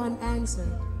still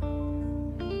unanswered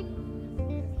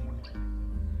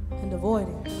and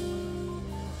avoiding.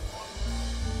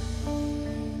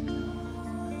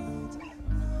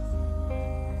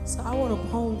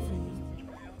 poem for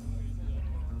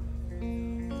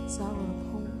you. So I wrote a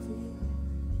poem for you.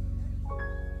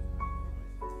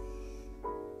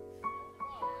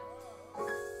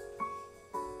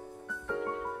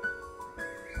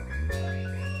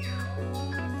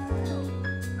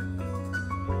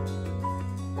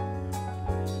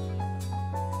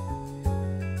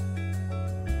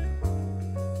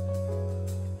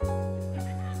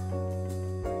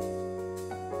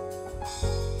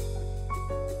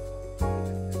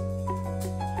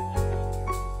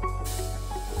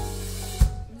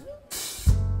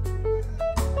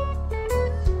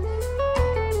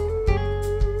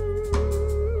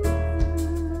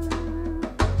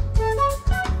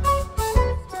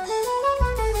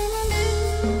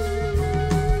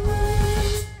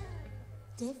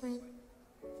 Different,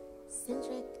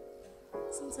 centric,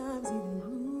 Sometimes even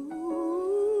rude.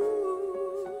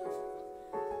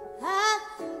 I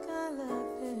think I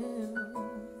love him.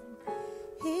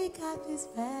 He got this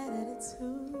bad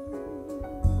attitude.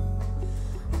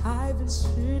 I've been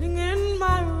sitting in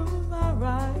my room. I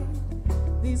write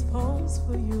these poems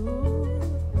for you.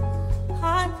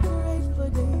 I pray for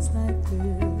days like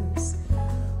this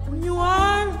when you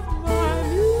are my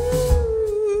muse.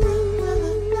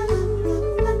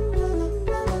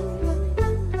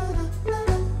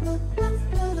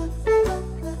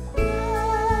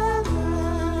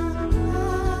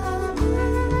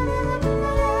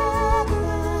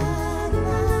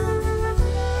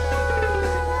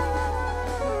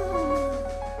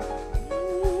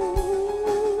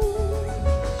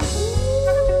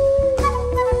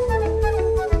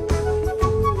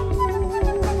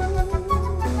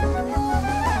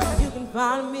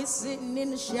 Find me sitting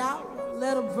in the shower,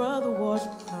 let a brother wash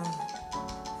my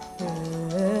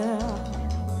hair.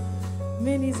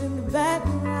 Minnie's in the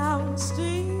background,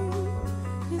 steam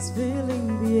is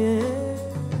filling the air.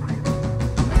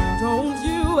 Don't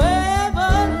you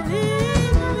ever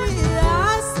leave me,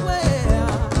 I swear,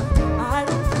 I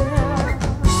don't care.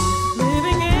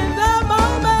 Living in the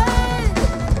moment,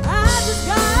 I just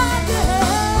got to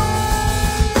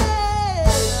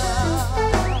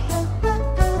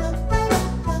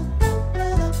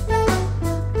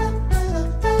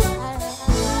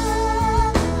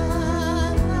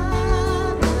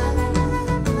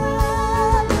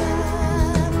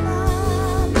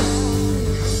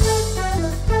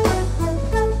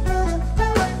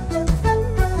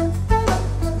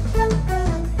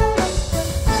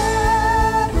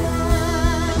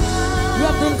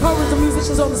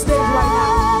musicians on the stage right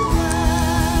now.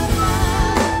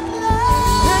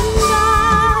 And I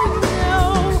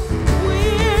know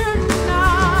we're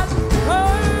not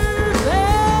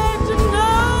perfect,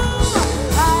 no.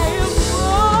 I am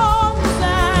wrong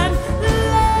and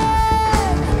led,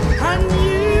 and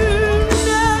you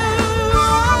know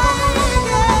I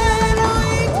get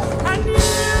weak, and you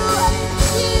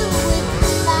with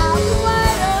mouth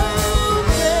wide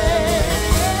open.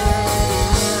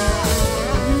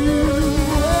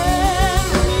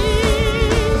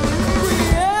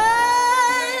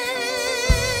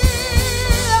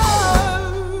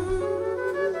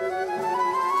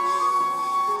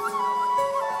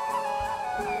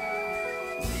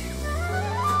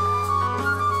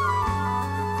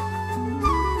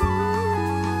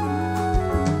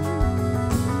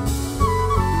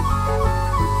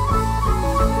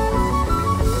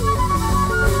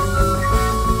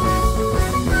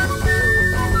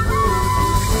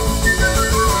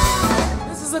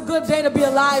 This is a good day to be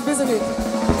alive, isn't it?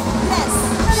 Yes.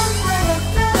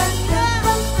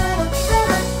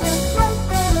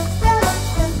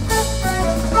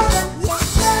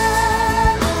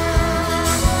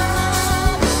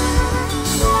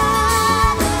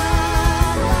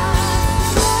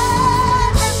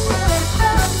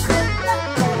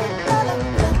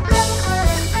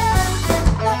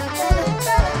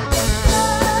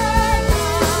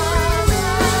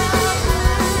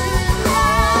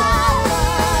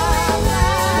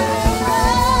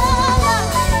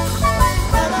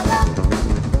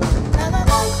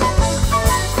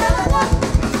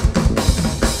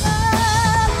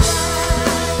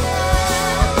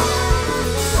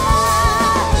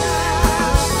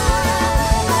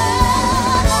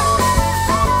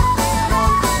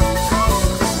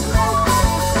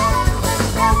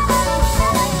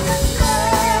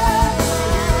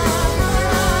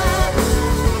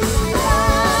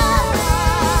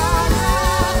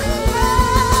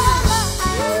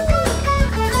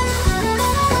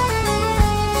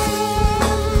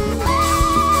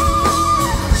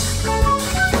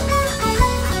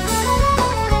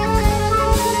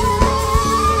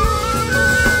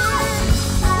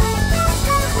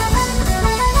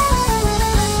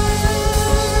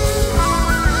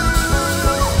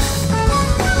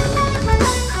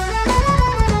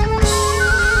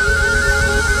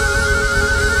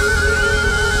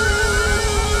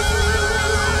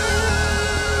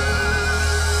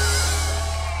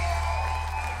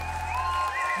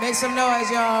 some noise,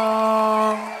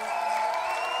 y'all.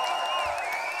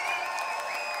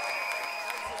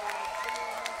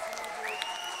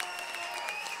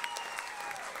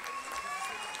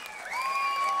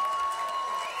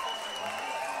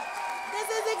 This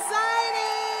is exciting!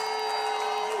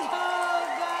 Oh,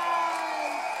 God.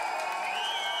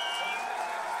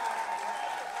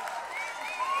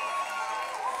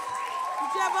 We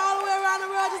travel all the way around the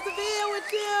world just to be here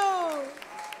with you.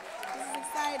 This is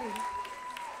exciting.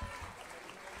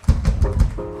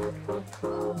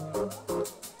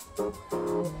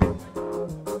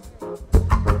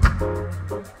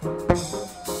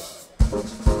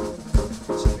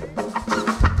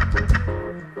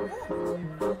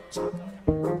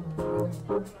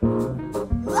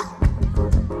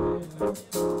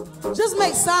 Just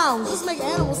make sounds. Just make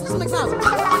animals. Just make sounds.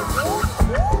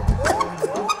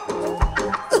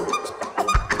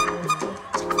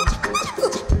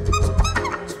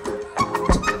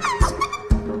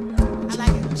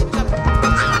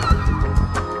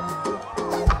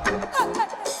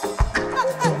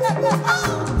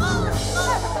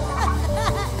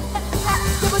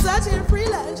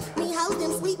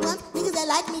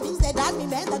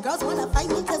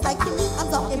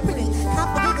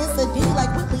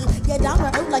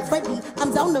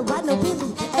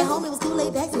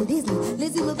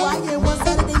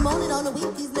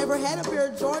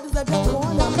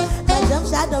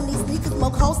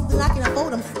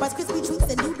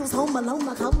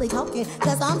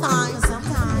 Cause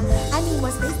sometimes I need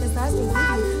more space than stars can give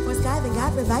me, more sky than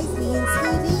God provides me in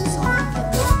TV. So I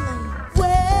can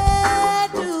where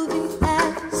do the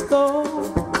ants go?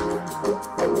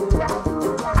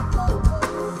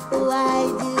 Why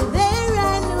do they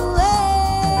run away?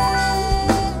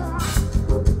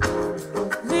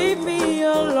 Leave me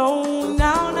alone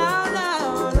now, now,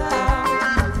 now, now.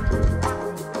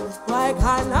 Why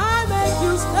can't I make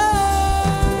you stay?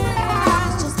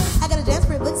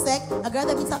 A girl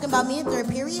that be talking about me in third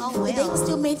period. Oh, well. The date was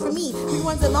still made for me. 3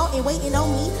 ones alone and waiting on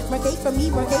me. More cake for me,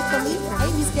 more cake for me.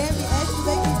 Ain't me scared, me ashy,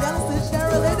 make me jealous and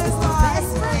Cheryl in his life.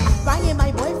 Ryan,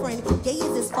 my boyfriend, gay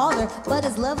is his father, but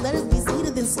his love letters be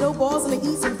sweeter than snowballs in the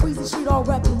east and freezing sheet all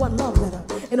wrapped in one love letter.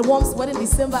 In a warm sweat in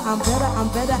December, I'm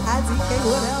better, IDK,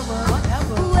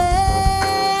 whatever.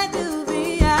 Where do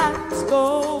the eyes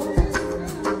go?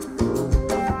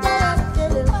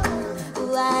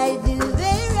 Why do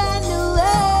they run away?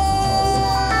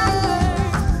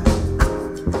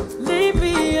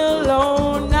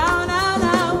 Alone now, now,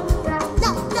 now.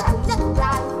 No, no,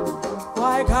 no.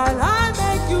 Why can't I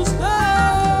make you stay?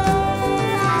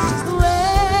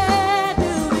 Where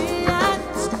do the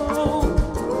ants go?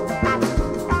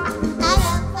 I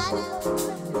know.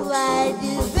 Why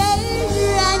do they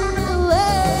run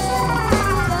away?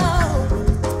 No.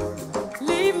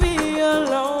 Leave me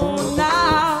alone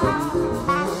now.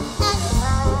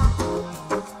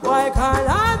 Why can't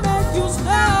I make you stay?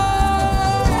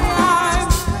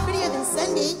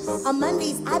 On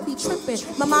Mondays, I be tripping.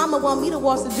 My mama want me to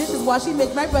wash the dishes while she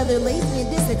make my brother lazy and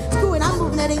distant. Screw it, I'm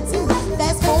moving at 18.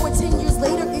 Fast forward 10 years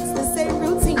later, it's the same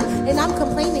routine. And I'm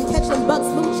complaining, catching bucks,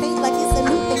 loot change like it's a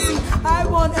new thing. See, I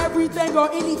want everything or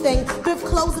anything. Biff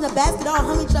clothes in a basket, all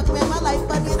honey chuck, man. My life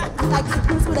funny like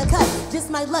Bruce with a cut. Just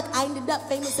my luck, I ended up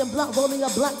famous and blunt, rolling a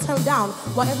blunt turned down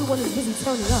while everyone is busy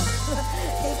turning up.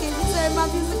 Hey, can you turn my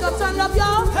music up? Turn it up,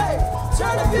 y'all. Hey,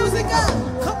 turn the music up.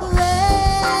 Couple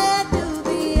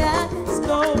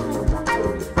go.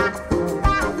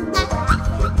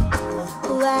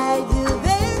 Why do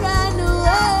they run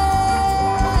away?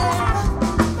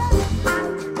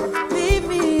 Leave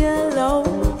me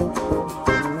alone.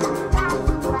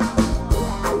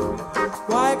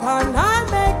 Why can't I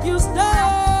make you stay?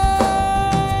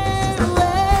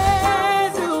 Where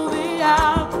do the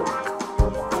owls?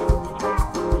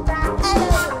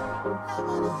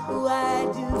 Why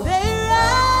do they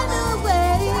run?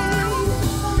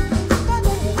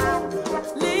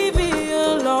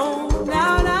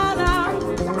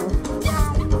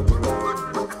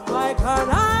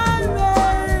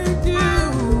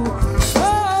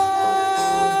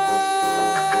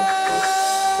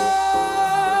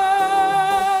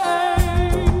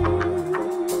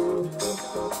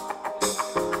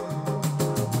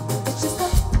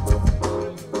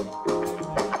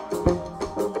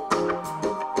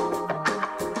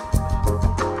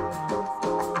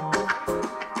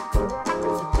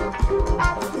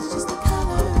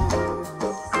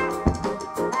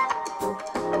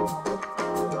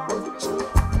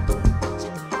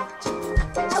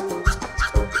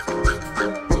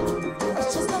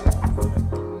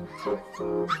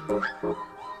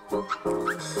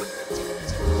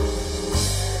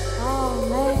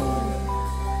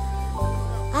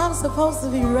 supposed to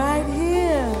be right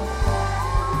here.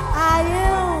 I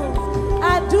am.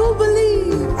 I do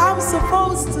believe I'm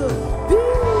supposed to be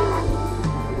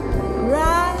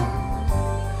right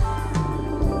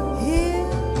here,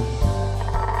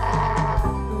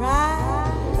 right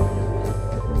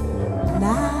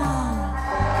now.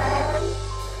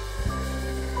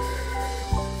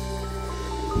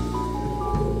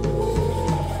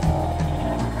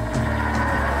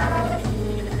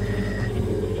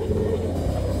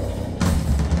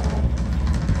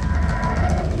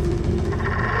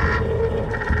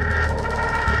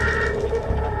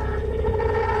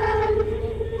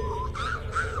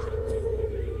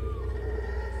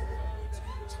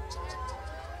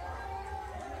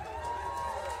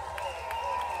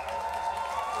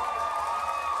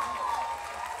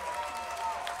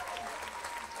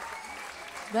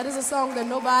 That is a song that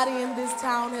nobody in this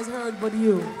town has heard but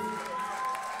you.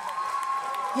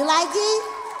 You like it?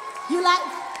 You like?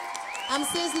 I'm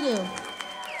sensitive.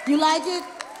 You like it?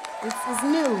 It's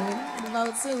new. It'll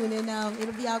out soon, and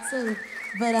it'll be out soon.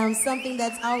 But something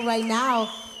that's out right now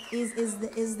is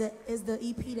the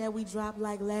EP that we dropped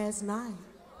like last night.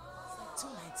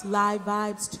 Live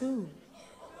Vibes 2.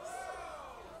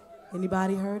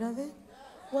 Anybody heard of it?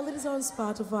 Well, it is on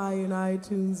Spotify and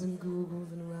iTunes and Google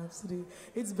and Rhapsody.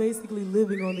 It's basically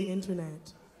living on the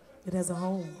internet. It has a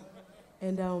home.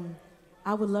 And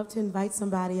I would love to invite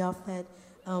somebody off that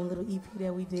little EP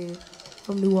that we did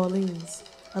from New Orleans,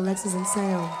 Alexis and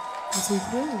Sam, into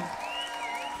Queen.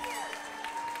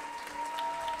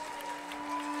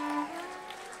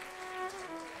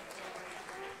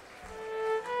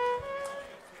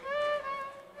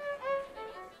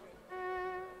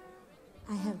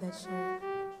 I have that shirt.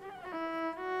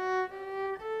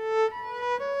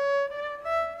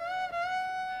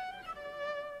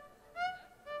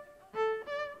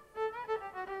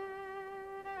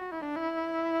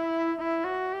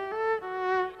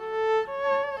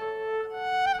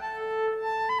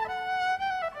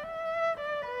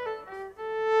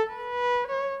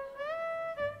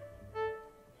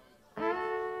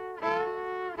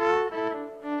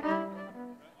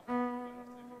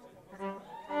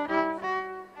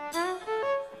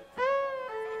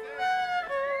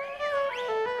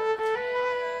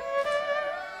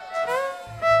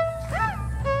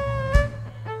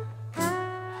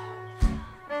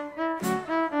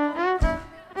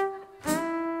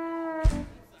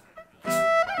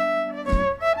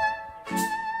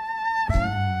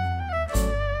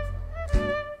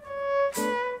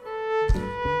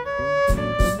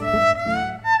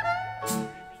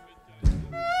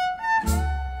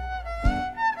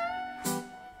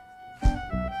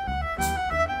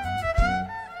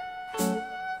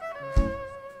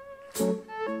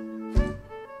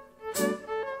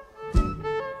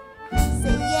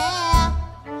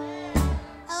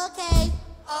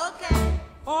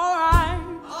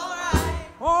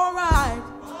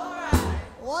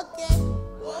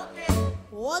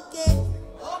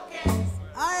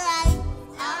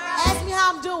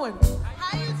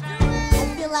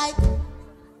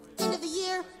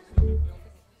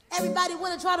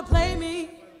 Try to play me,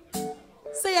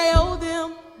 say I owe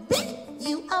them.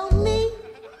 You owe me.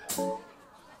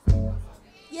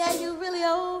 Yeah, you really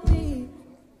owe me.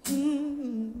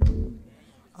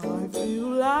 I feel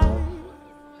like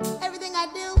everything I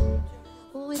do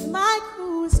with my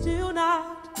crew is still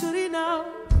not good enough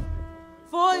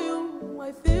for you.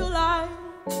 I feel like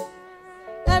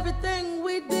everything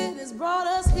we did has brought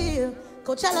us here.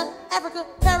 Coachella, Africa,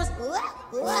 Paris,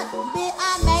 Bitch,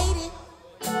 I made it.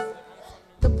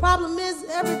 The problem is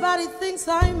everybody thinks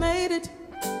I made it,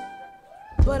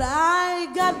 but I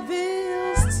got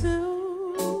bills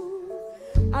too.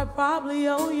 I probably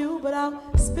owe you, but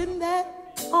I'll spend that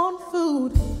on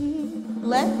food.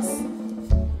 Let's.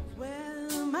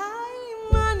 Well, my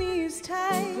money is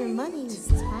tight. Your money is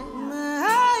tight.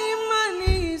 My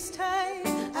money is tight.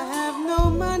 I have no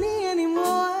money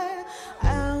anymore.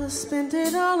 I'll spend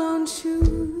it all on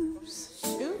shoes.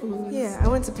 Yeah, I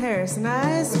went to Paris and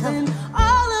I spent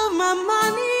all of my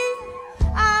money.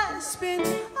 I spent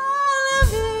all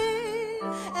of it.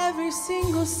 Every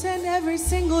single cent, every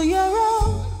single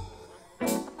euro.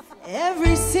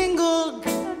 Every single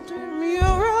goddamn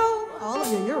euro. All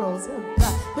of your euros,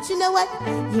 yeah. But you know what?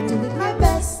 You're doing my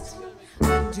best.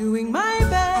 I'm doing my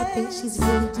best. I think she's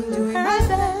really doing her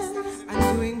best.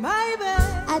 I'm doing my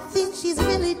best. I think she's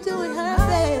really doing her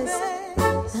best.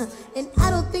 And I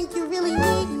don't think you really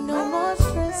need no more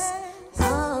stress.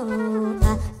 Oh,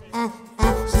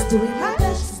 she's doing her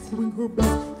best. She's doing her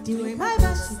best. Doing my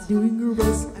best. She's doing her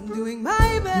best. I'm doing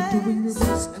my best. You're doing your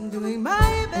best. I'm doing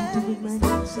my best. I'm doing my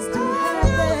best. She's doing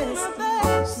her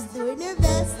best. She's doing her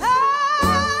best.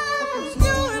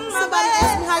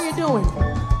 you doing?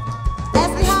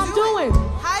 Ask me how I'm doing.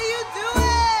 How you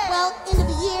doing? Well, end of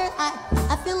the year,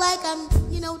 I feel like I'm,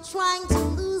 trying to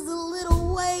lose a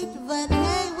little weight. But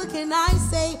hey, what can I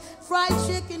say? Fried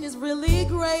chicken is really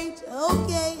great.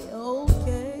 Okay.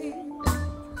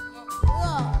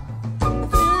 I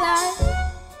feel like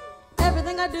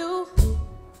everything I do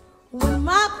with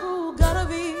my crew gotta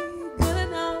be good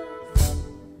enough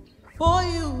for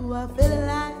you. I feel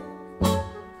like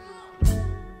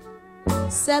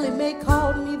Sally Mae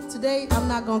called me today. I'm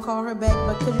not gonna call her back,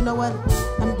 but cause you know what?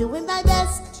 I'm doing my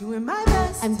best. Doing my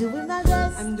best. I'm doing my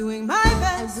best. I'm doing my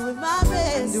best. I'm doing my best.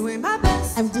 I'm doing my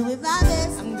best. I'm doing my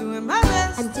best. I'm doing my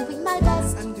best. I'm doing my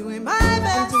best. I'm doing my best.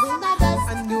 I'm doing my best.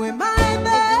 I'm doing my I'm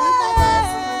best. doing my best.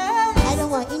 I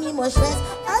don't want any more stress.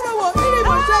 I don't want any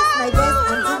more stress. My best.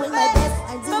 I'm doing my best.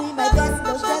 I'm doing my best.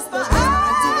 No stress. No stress.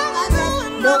 I'm doing my best.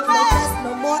 No stress.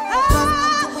 No more. No stress.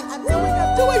 I'm doing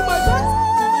my best.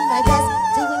 Doing my best.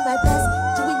 Doing my best.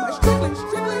 Doing my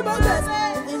strictly my best.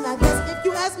 Doing my best. If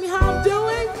you ask me how I'm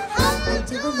doing, I'm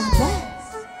doing my best.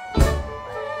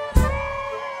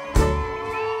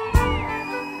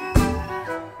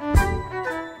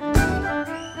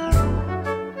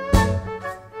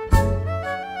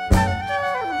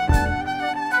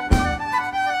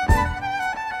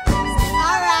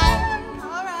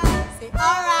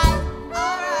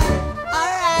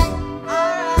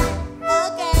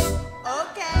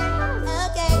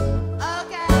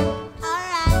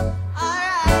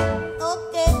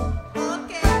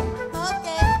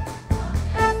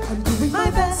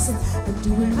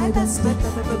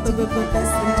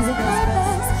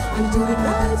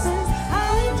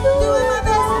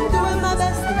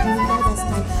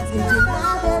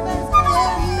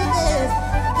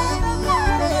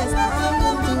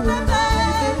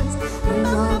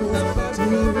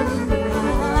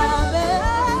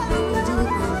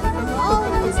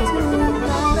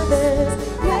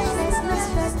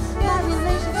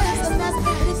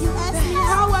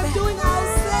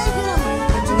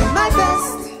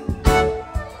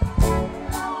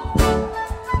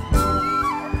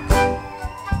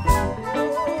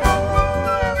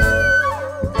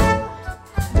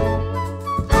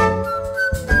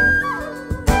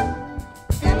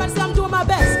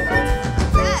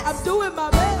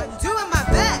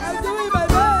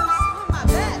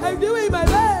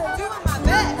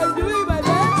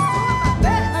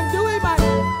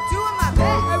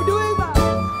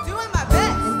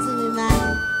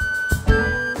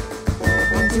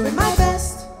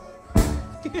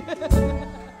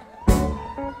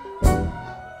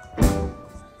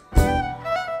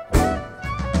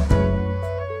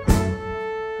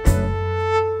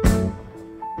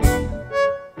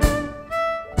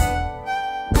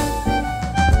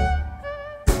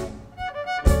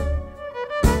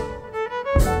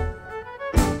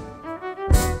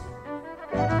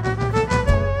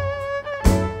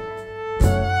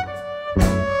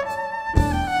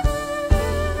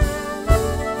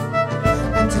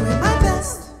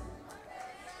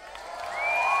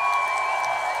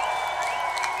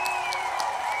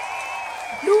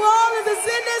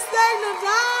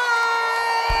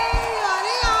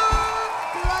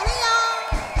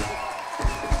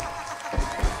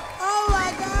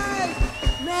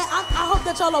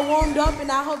 Y'all are warmed up, and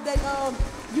I hope that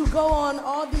you go on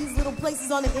all these little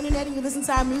places on the internet and you listen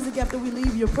to our music after we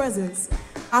leave your presence.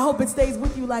 I hope it stays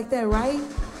with you like that, right?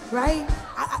 Right?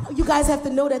 You guys have to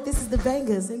know that this is the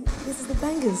Bangas, and this is the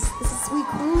Bangas. This is Sweet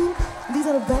Crew. These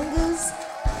are the Bangas.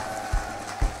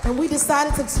 And we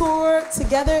decided to tour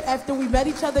together after we met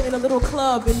each other in a little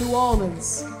club in New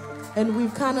Orleans. And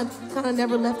we've kind of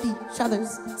never left each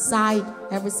other's side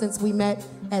ever since we met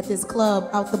at this club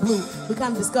out the blue. We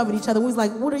kind of discovered each other. We was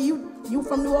like, what are you? You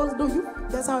from New Orleans? No, you?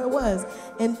 That's how it was.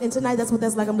 And tonight, that's what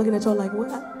that's like. I'm looking at y'all like,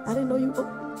 what? I didn't know you.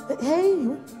 Oh, hey,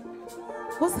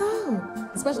 what's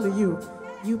up? Especially you.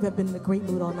 You have been in a great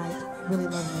mood all night. Really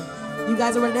love you. You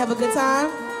guys are ready to have a good time?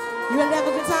 You ready to have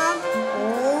a good time?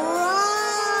 All right.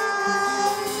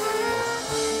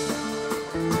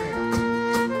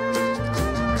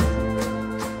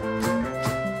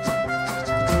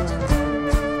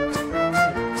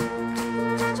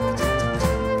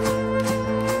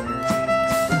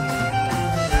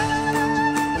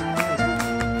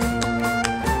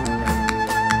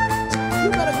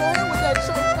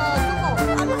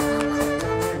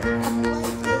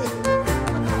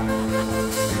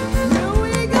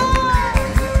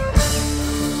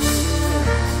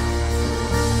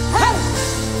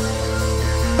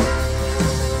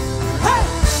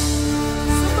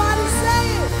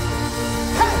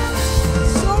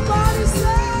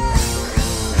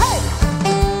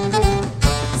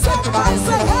 Everybody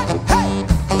say, hey,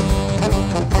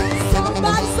 hey.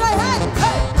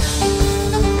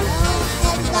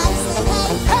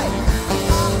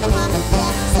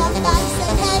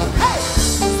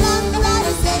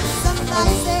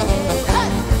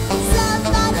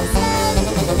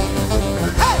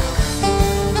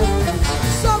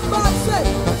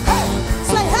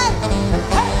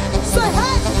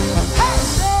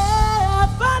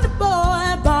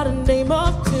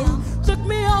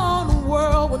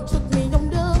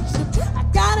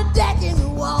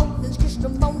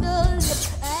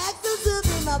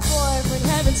 boyfriend,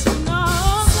 haven't you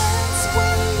known? Since we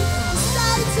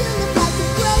started to look like the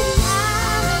great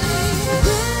army,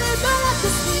 really don't have to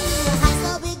see your heart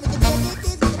so big with the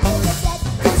that.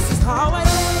 This is how I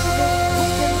live.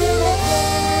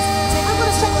 I'm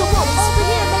gonna check the room. Over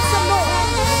here, make some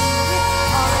noise.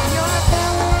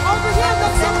 Over here,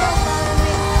 make some noise.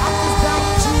 I'm just down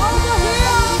to over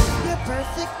here. You're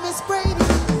perfect, Miss Brady.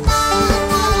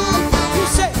 You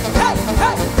say, hey,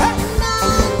 hey, hey.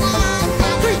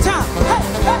 3 times. Hey,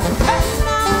 hey, hey.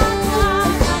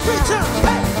 3 times.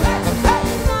 Hey, hey, hey.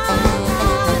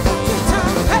 3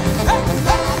 times. Hey, hey,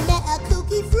 hey. I met a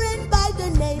kooky friend by the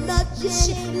name of Jen.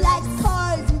 She likes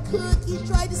cars and cookies,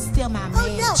 tried to steal my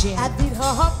man, Jen. I beat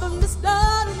her heart from the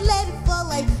start. And let it fall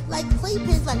like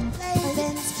playpins, like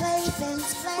playpins,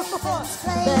 playpins, playpins,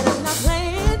 playpins. But I'm not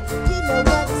playing. You know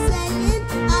what I'm saying?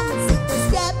 I'ma take the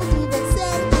step and leave that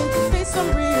saying. Face I'm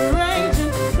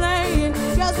rearranging, playing.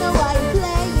 Girls know why I'm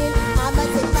playing. I'ma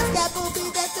take my step, will be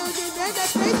that surgeon and that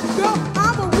face. Girl,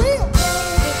 I'm a real.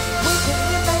 We can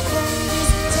get my ladies,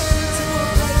 take me to a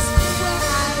place where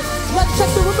Let's check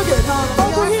the room again.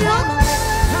 Over here.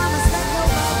 promise that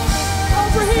nobody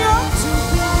Over here. to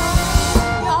be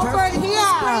Over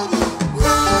here.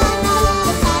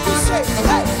 You say,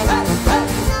 hey, hey, hey.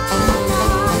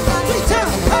 3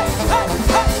 times. Hey, hey,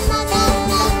 hey.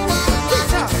 3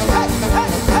 times. Hey, hey,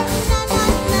 hey.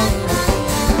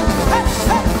 Hey,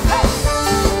 hey, hey.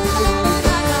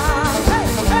 Hey,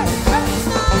 hey, hey.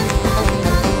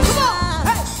 Come on.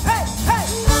 Hey, hey, hey.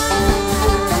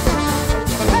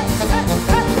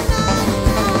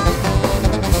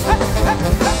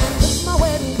 It's my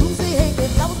wedding, Lucy Hagen,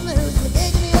 flowers in the hills, and the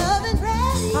cake in the oven.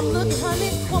 I'm looking,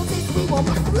 honey, won't take me, won't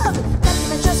love it. Got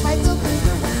me just right, look good.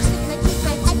 Speaking of keep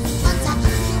my pipe on top,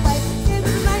 keep me away. In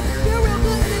the night, you're real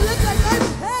good and it looks like I'm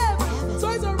in heaven.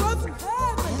 Toys R Us in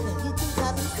heaven. You can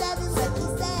call me seven, like he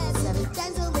said, seven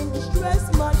gentle in distress,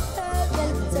 my heaven.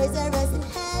 Toys R Us in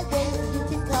heaven. You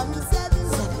can call me seven,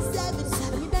 seven,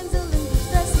 seven. You gentle in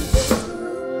distress,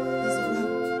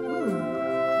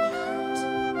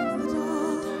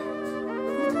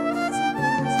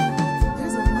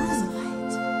 There's a light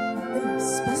in the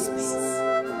space.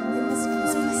 In this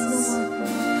place, no more.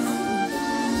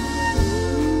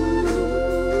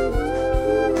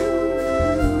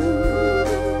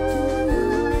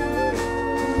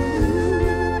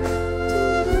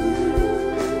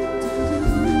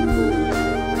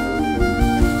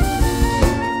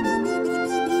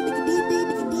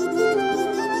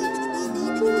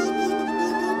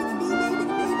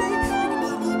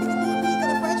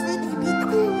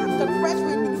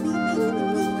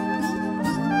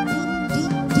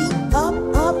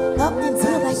 Up and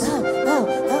down, like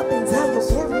up and down, yo,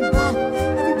 everybody,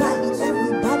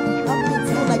 up and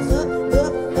down, like up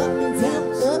and down,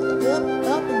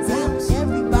 up and down,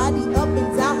 everybody up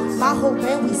and down. My whole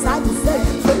band, we side to side,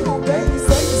 Come on, baby, say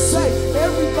to say.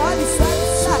 Everybody side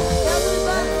to side.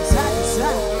 Everybody side to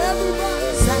side.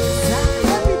 Everybody side to side.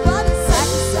 Everybody side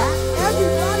to side.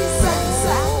 Everybody side to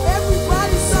side.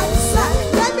 Everybody side to side.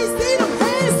 Let me see them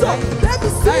hands up. Let me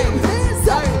see them hands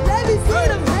up. Let me see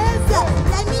them hands up.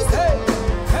 let me see.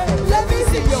 Hey, let me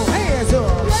see your hands up.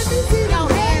 Let me see them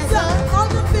hands up. All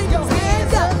the fingers,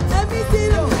 hands up. Let me see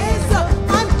them hands up.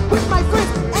 I'm with my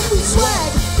friends and we swag.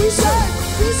 We swag.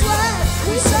 We swag.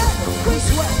 We swag. We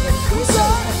swag. We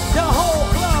swag. The whole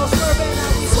club swerving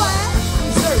and we swag. We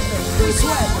surfing. We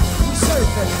swag. We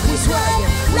surfing. We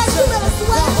swagging. Let you better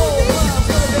swag, The whole baby. club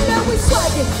swerving Now we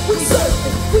swagging, we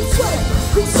surfing, we swagging,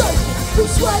 we surfing, we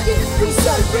swagging, we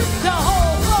surfing. The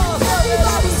whole club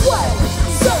Everybody swagging,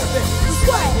 surfing. we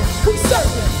swagging, we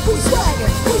surfing, we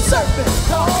swagging, we surfing.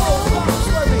 The whole club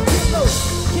swerving. Get low.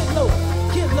 Get low.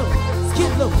 Get low.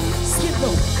 Get low. Get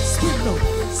low. Get low.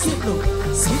 Get low.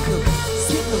 Get low. Get low.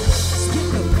 Get low.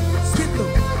 Get low. Get low. Get low.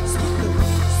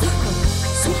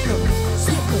 Get low. Get low. Get low.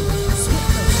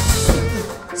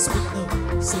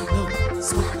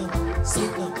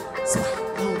 Get low.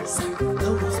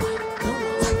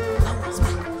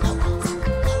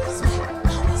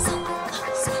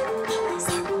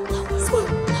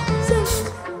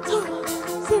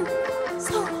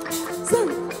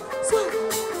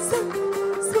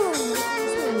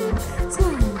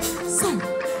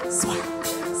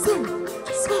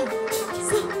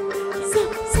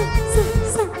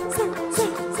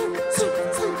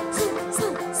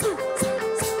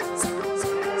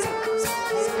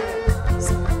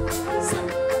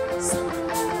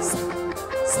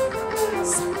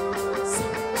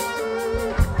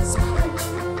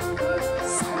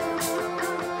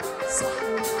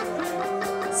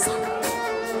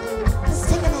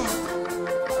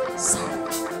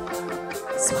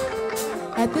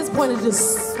 At this point, it's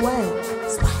just swag.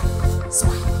 Swag,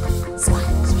 swag,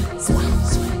 swag, swag,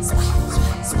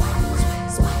 swag, swag.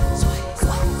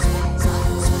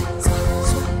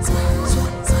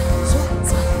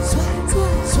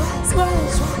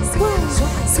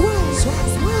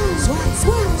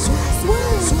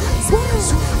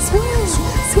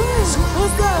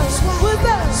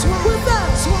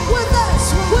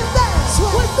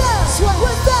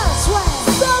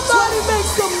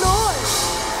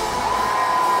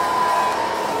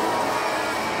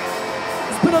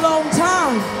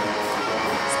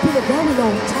 It's been a very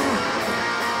long time.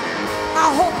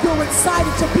 I hope you're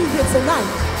excited to be here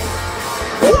tonight.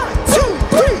 1, 2,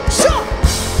 3, jump!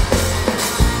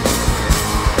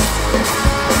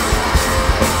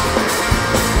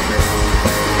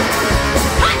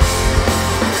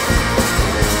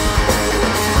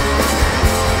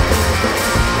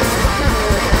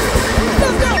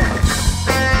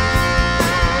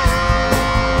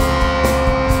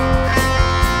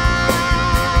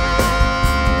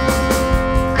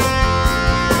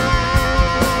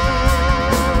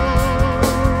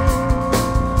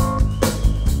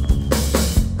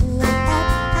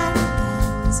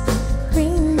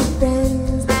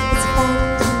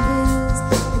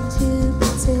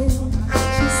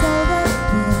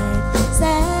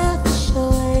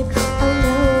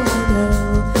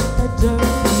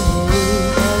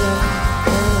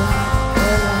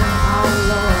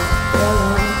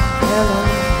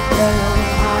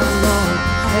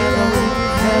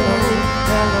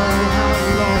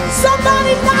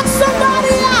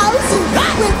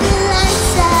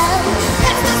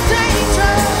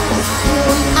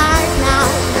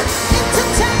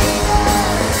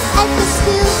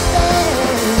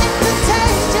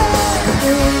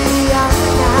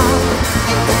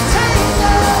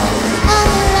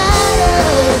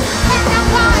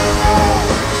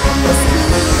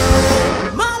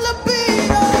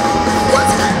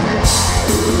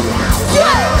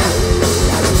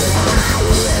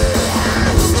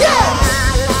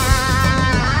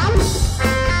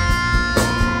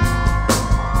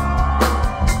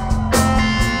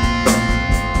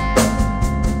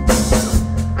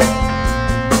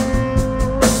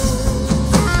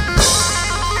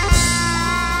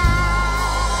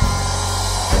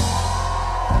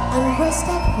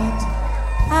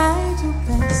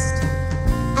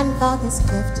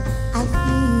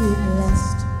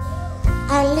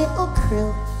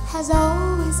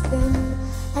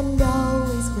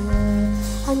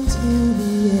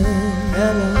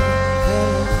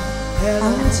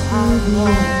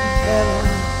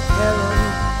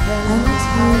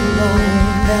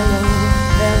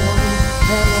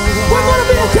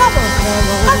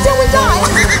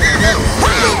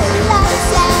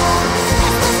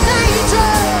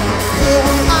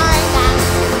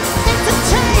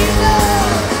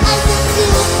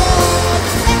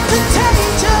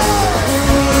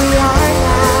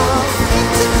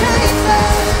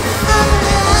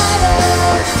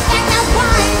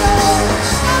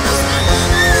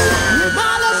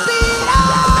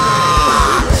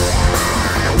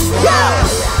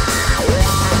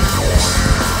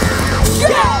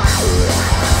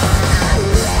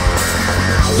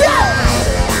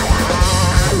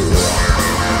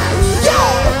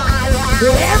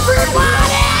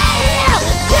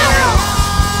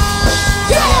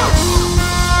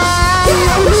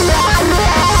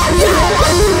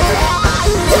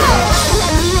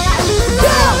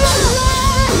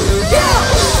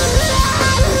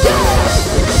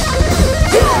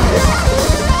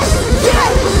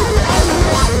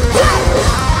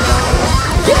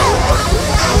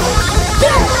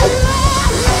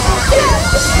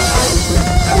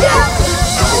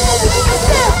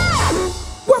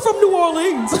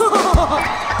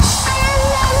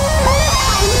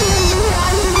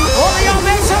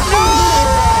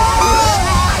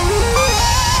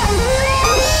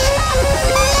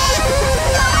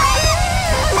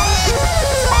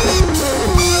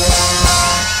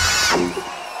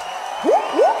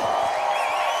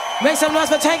 Make some noise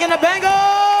for taking the Bangas!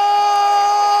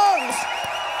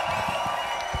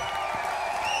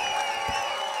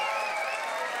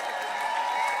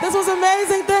 This was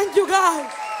amazing. Thank you,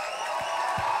 guys.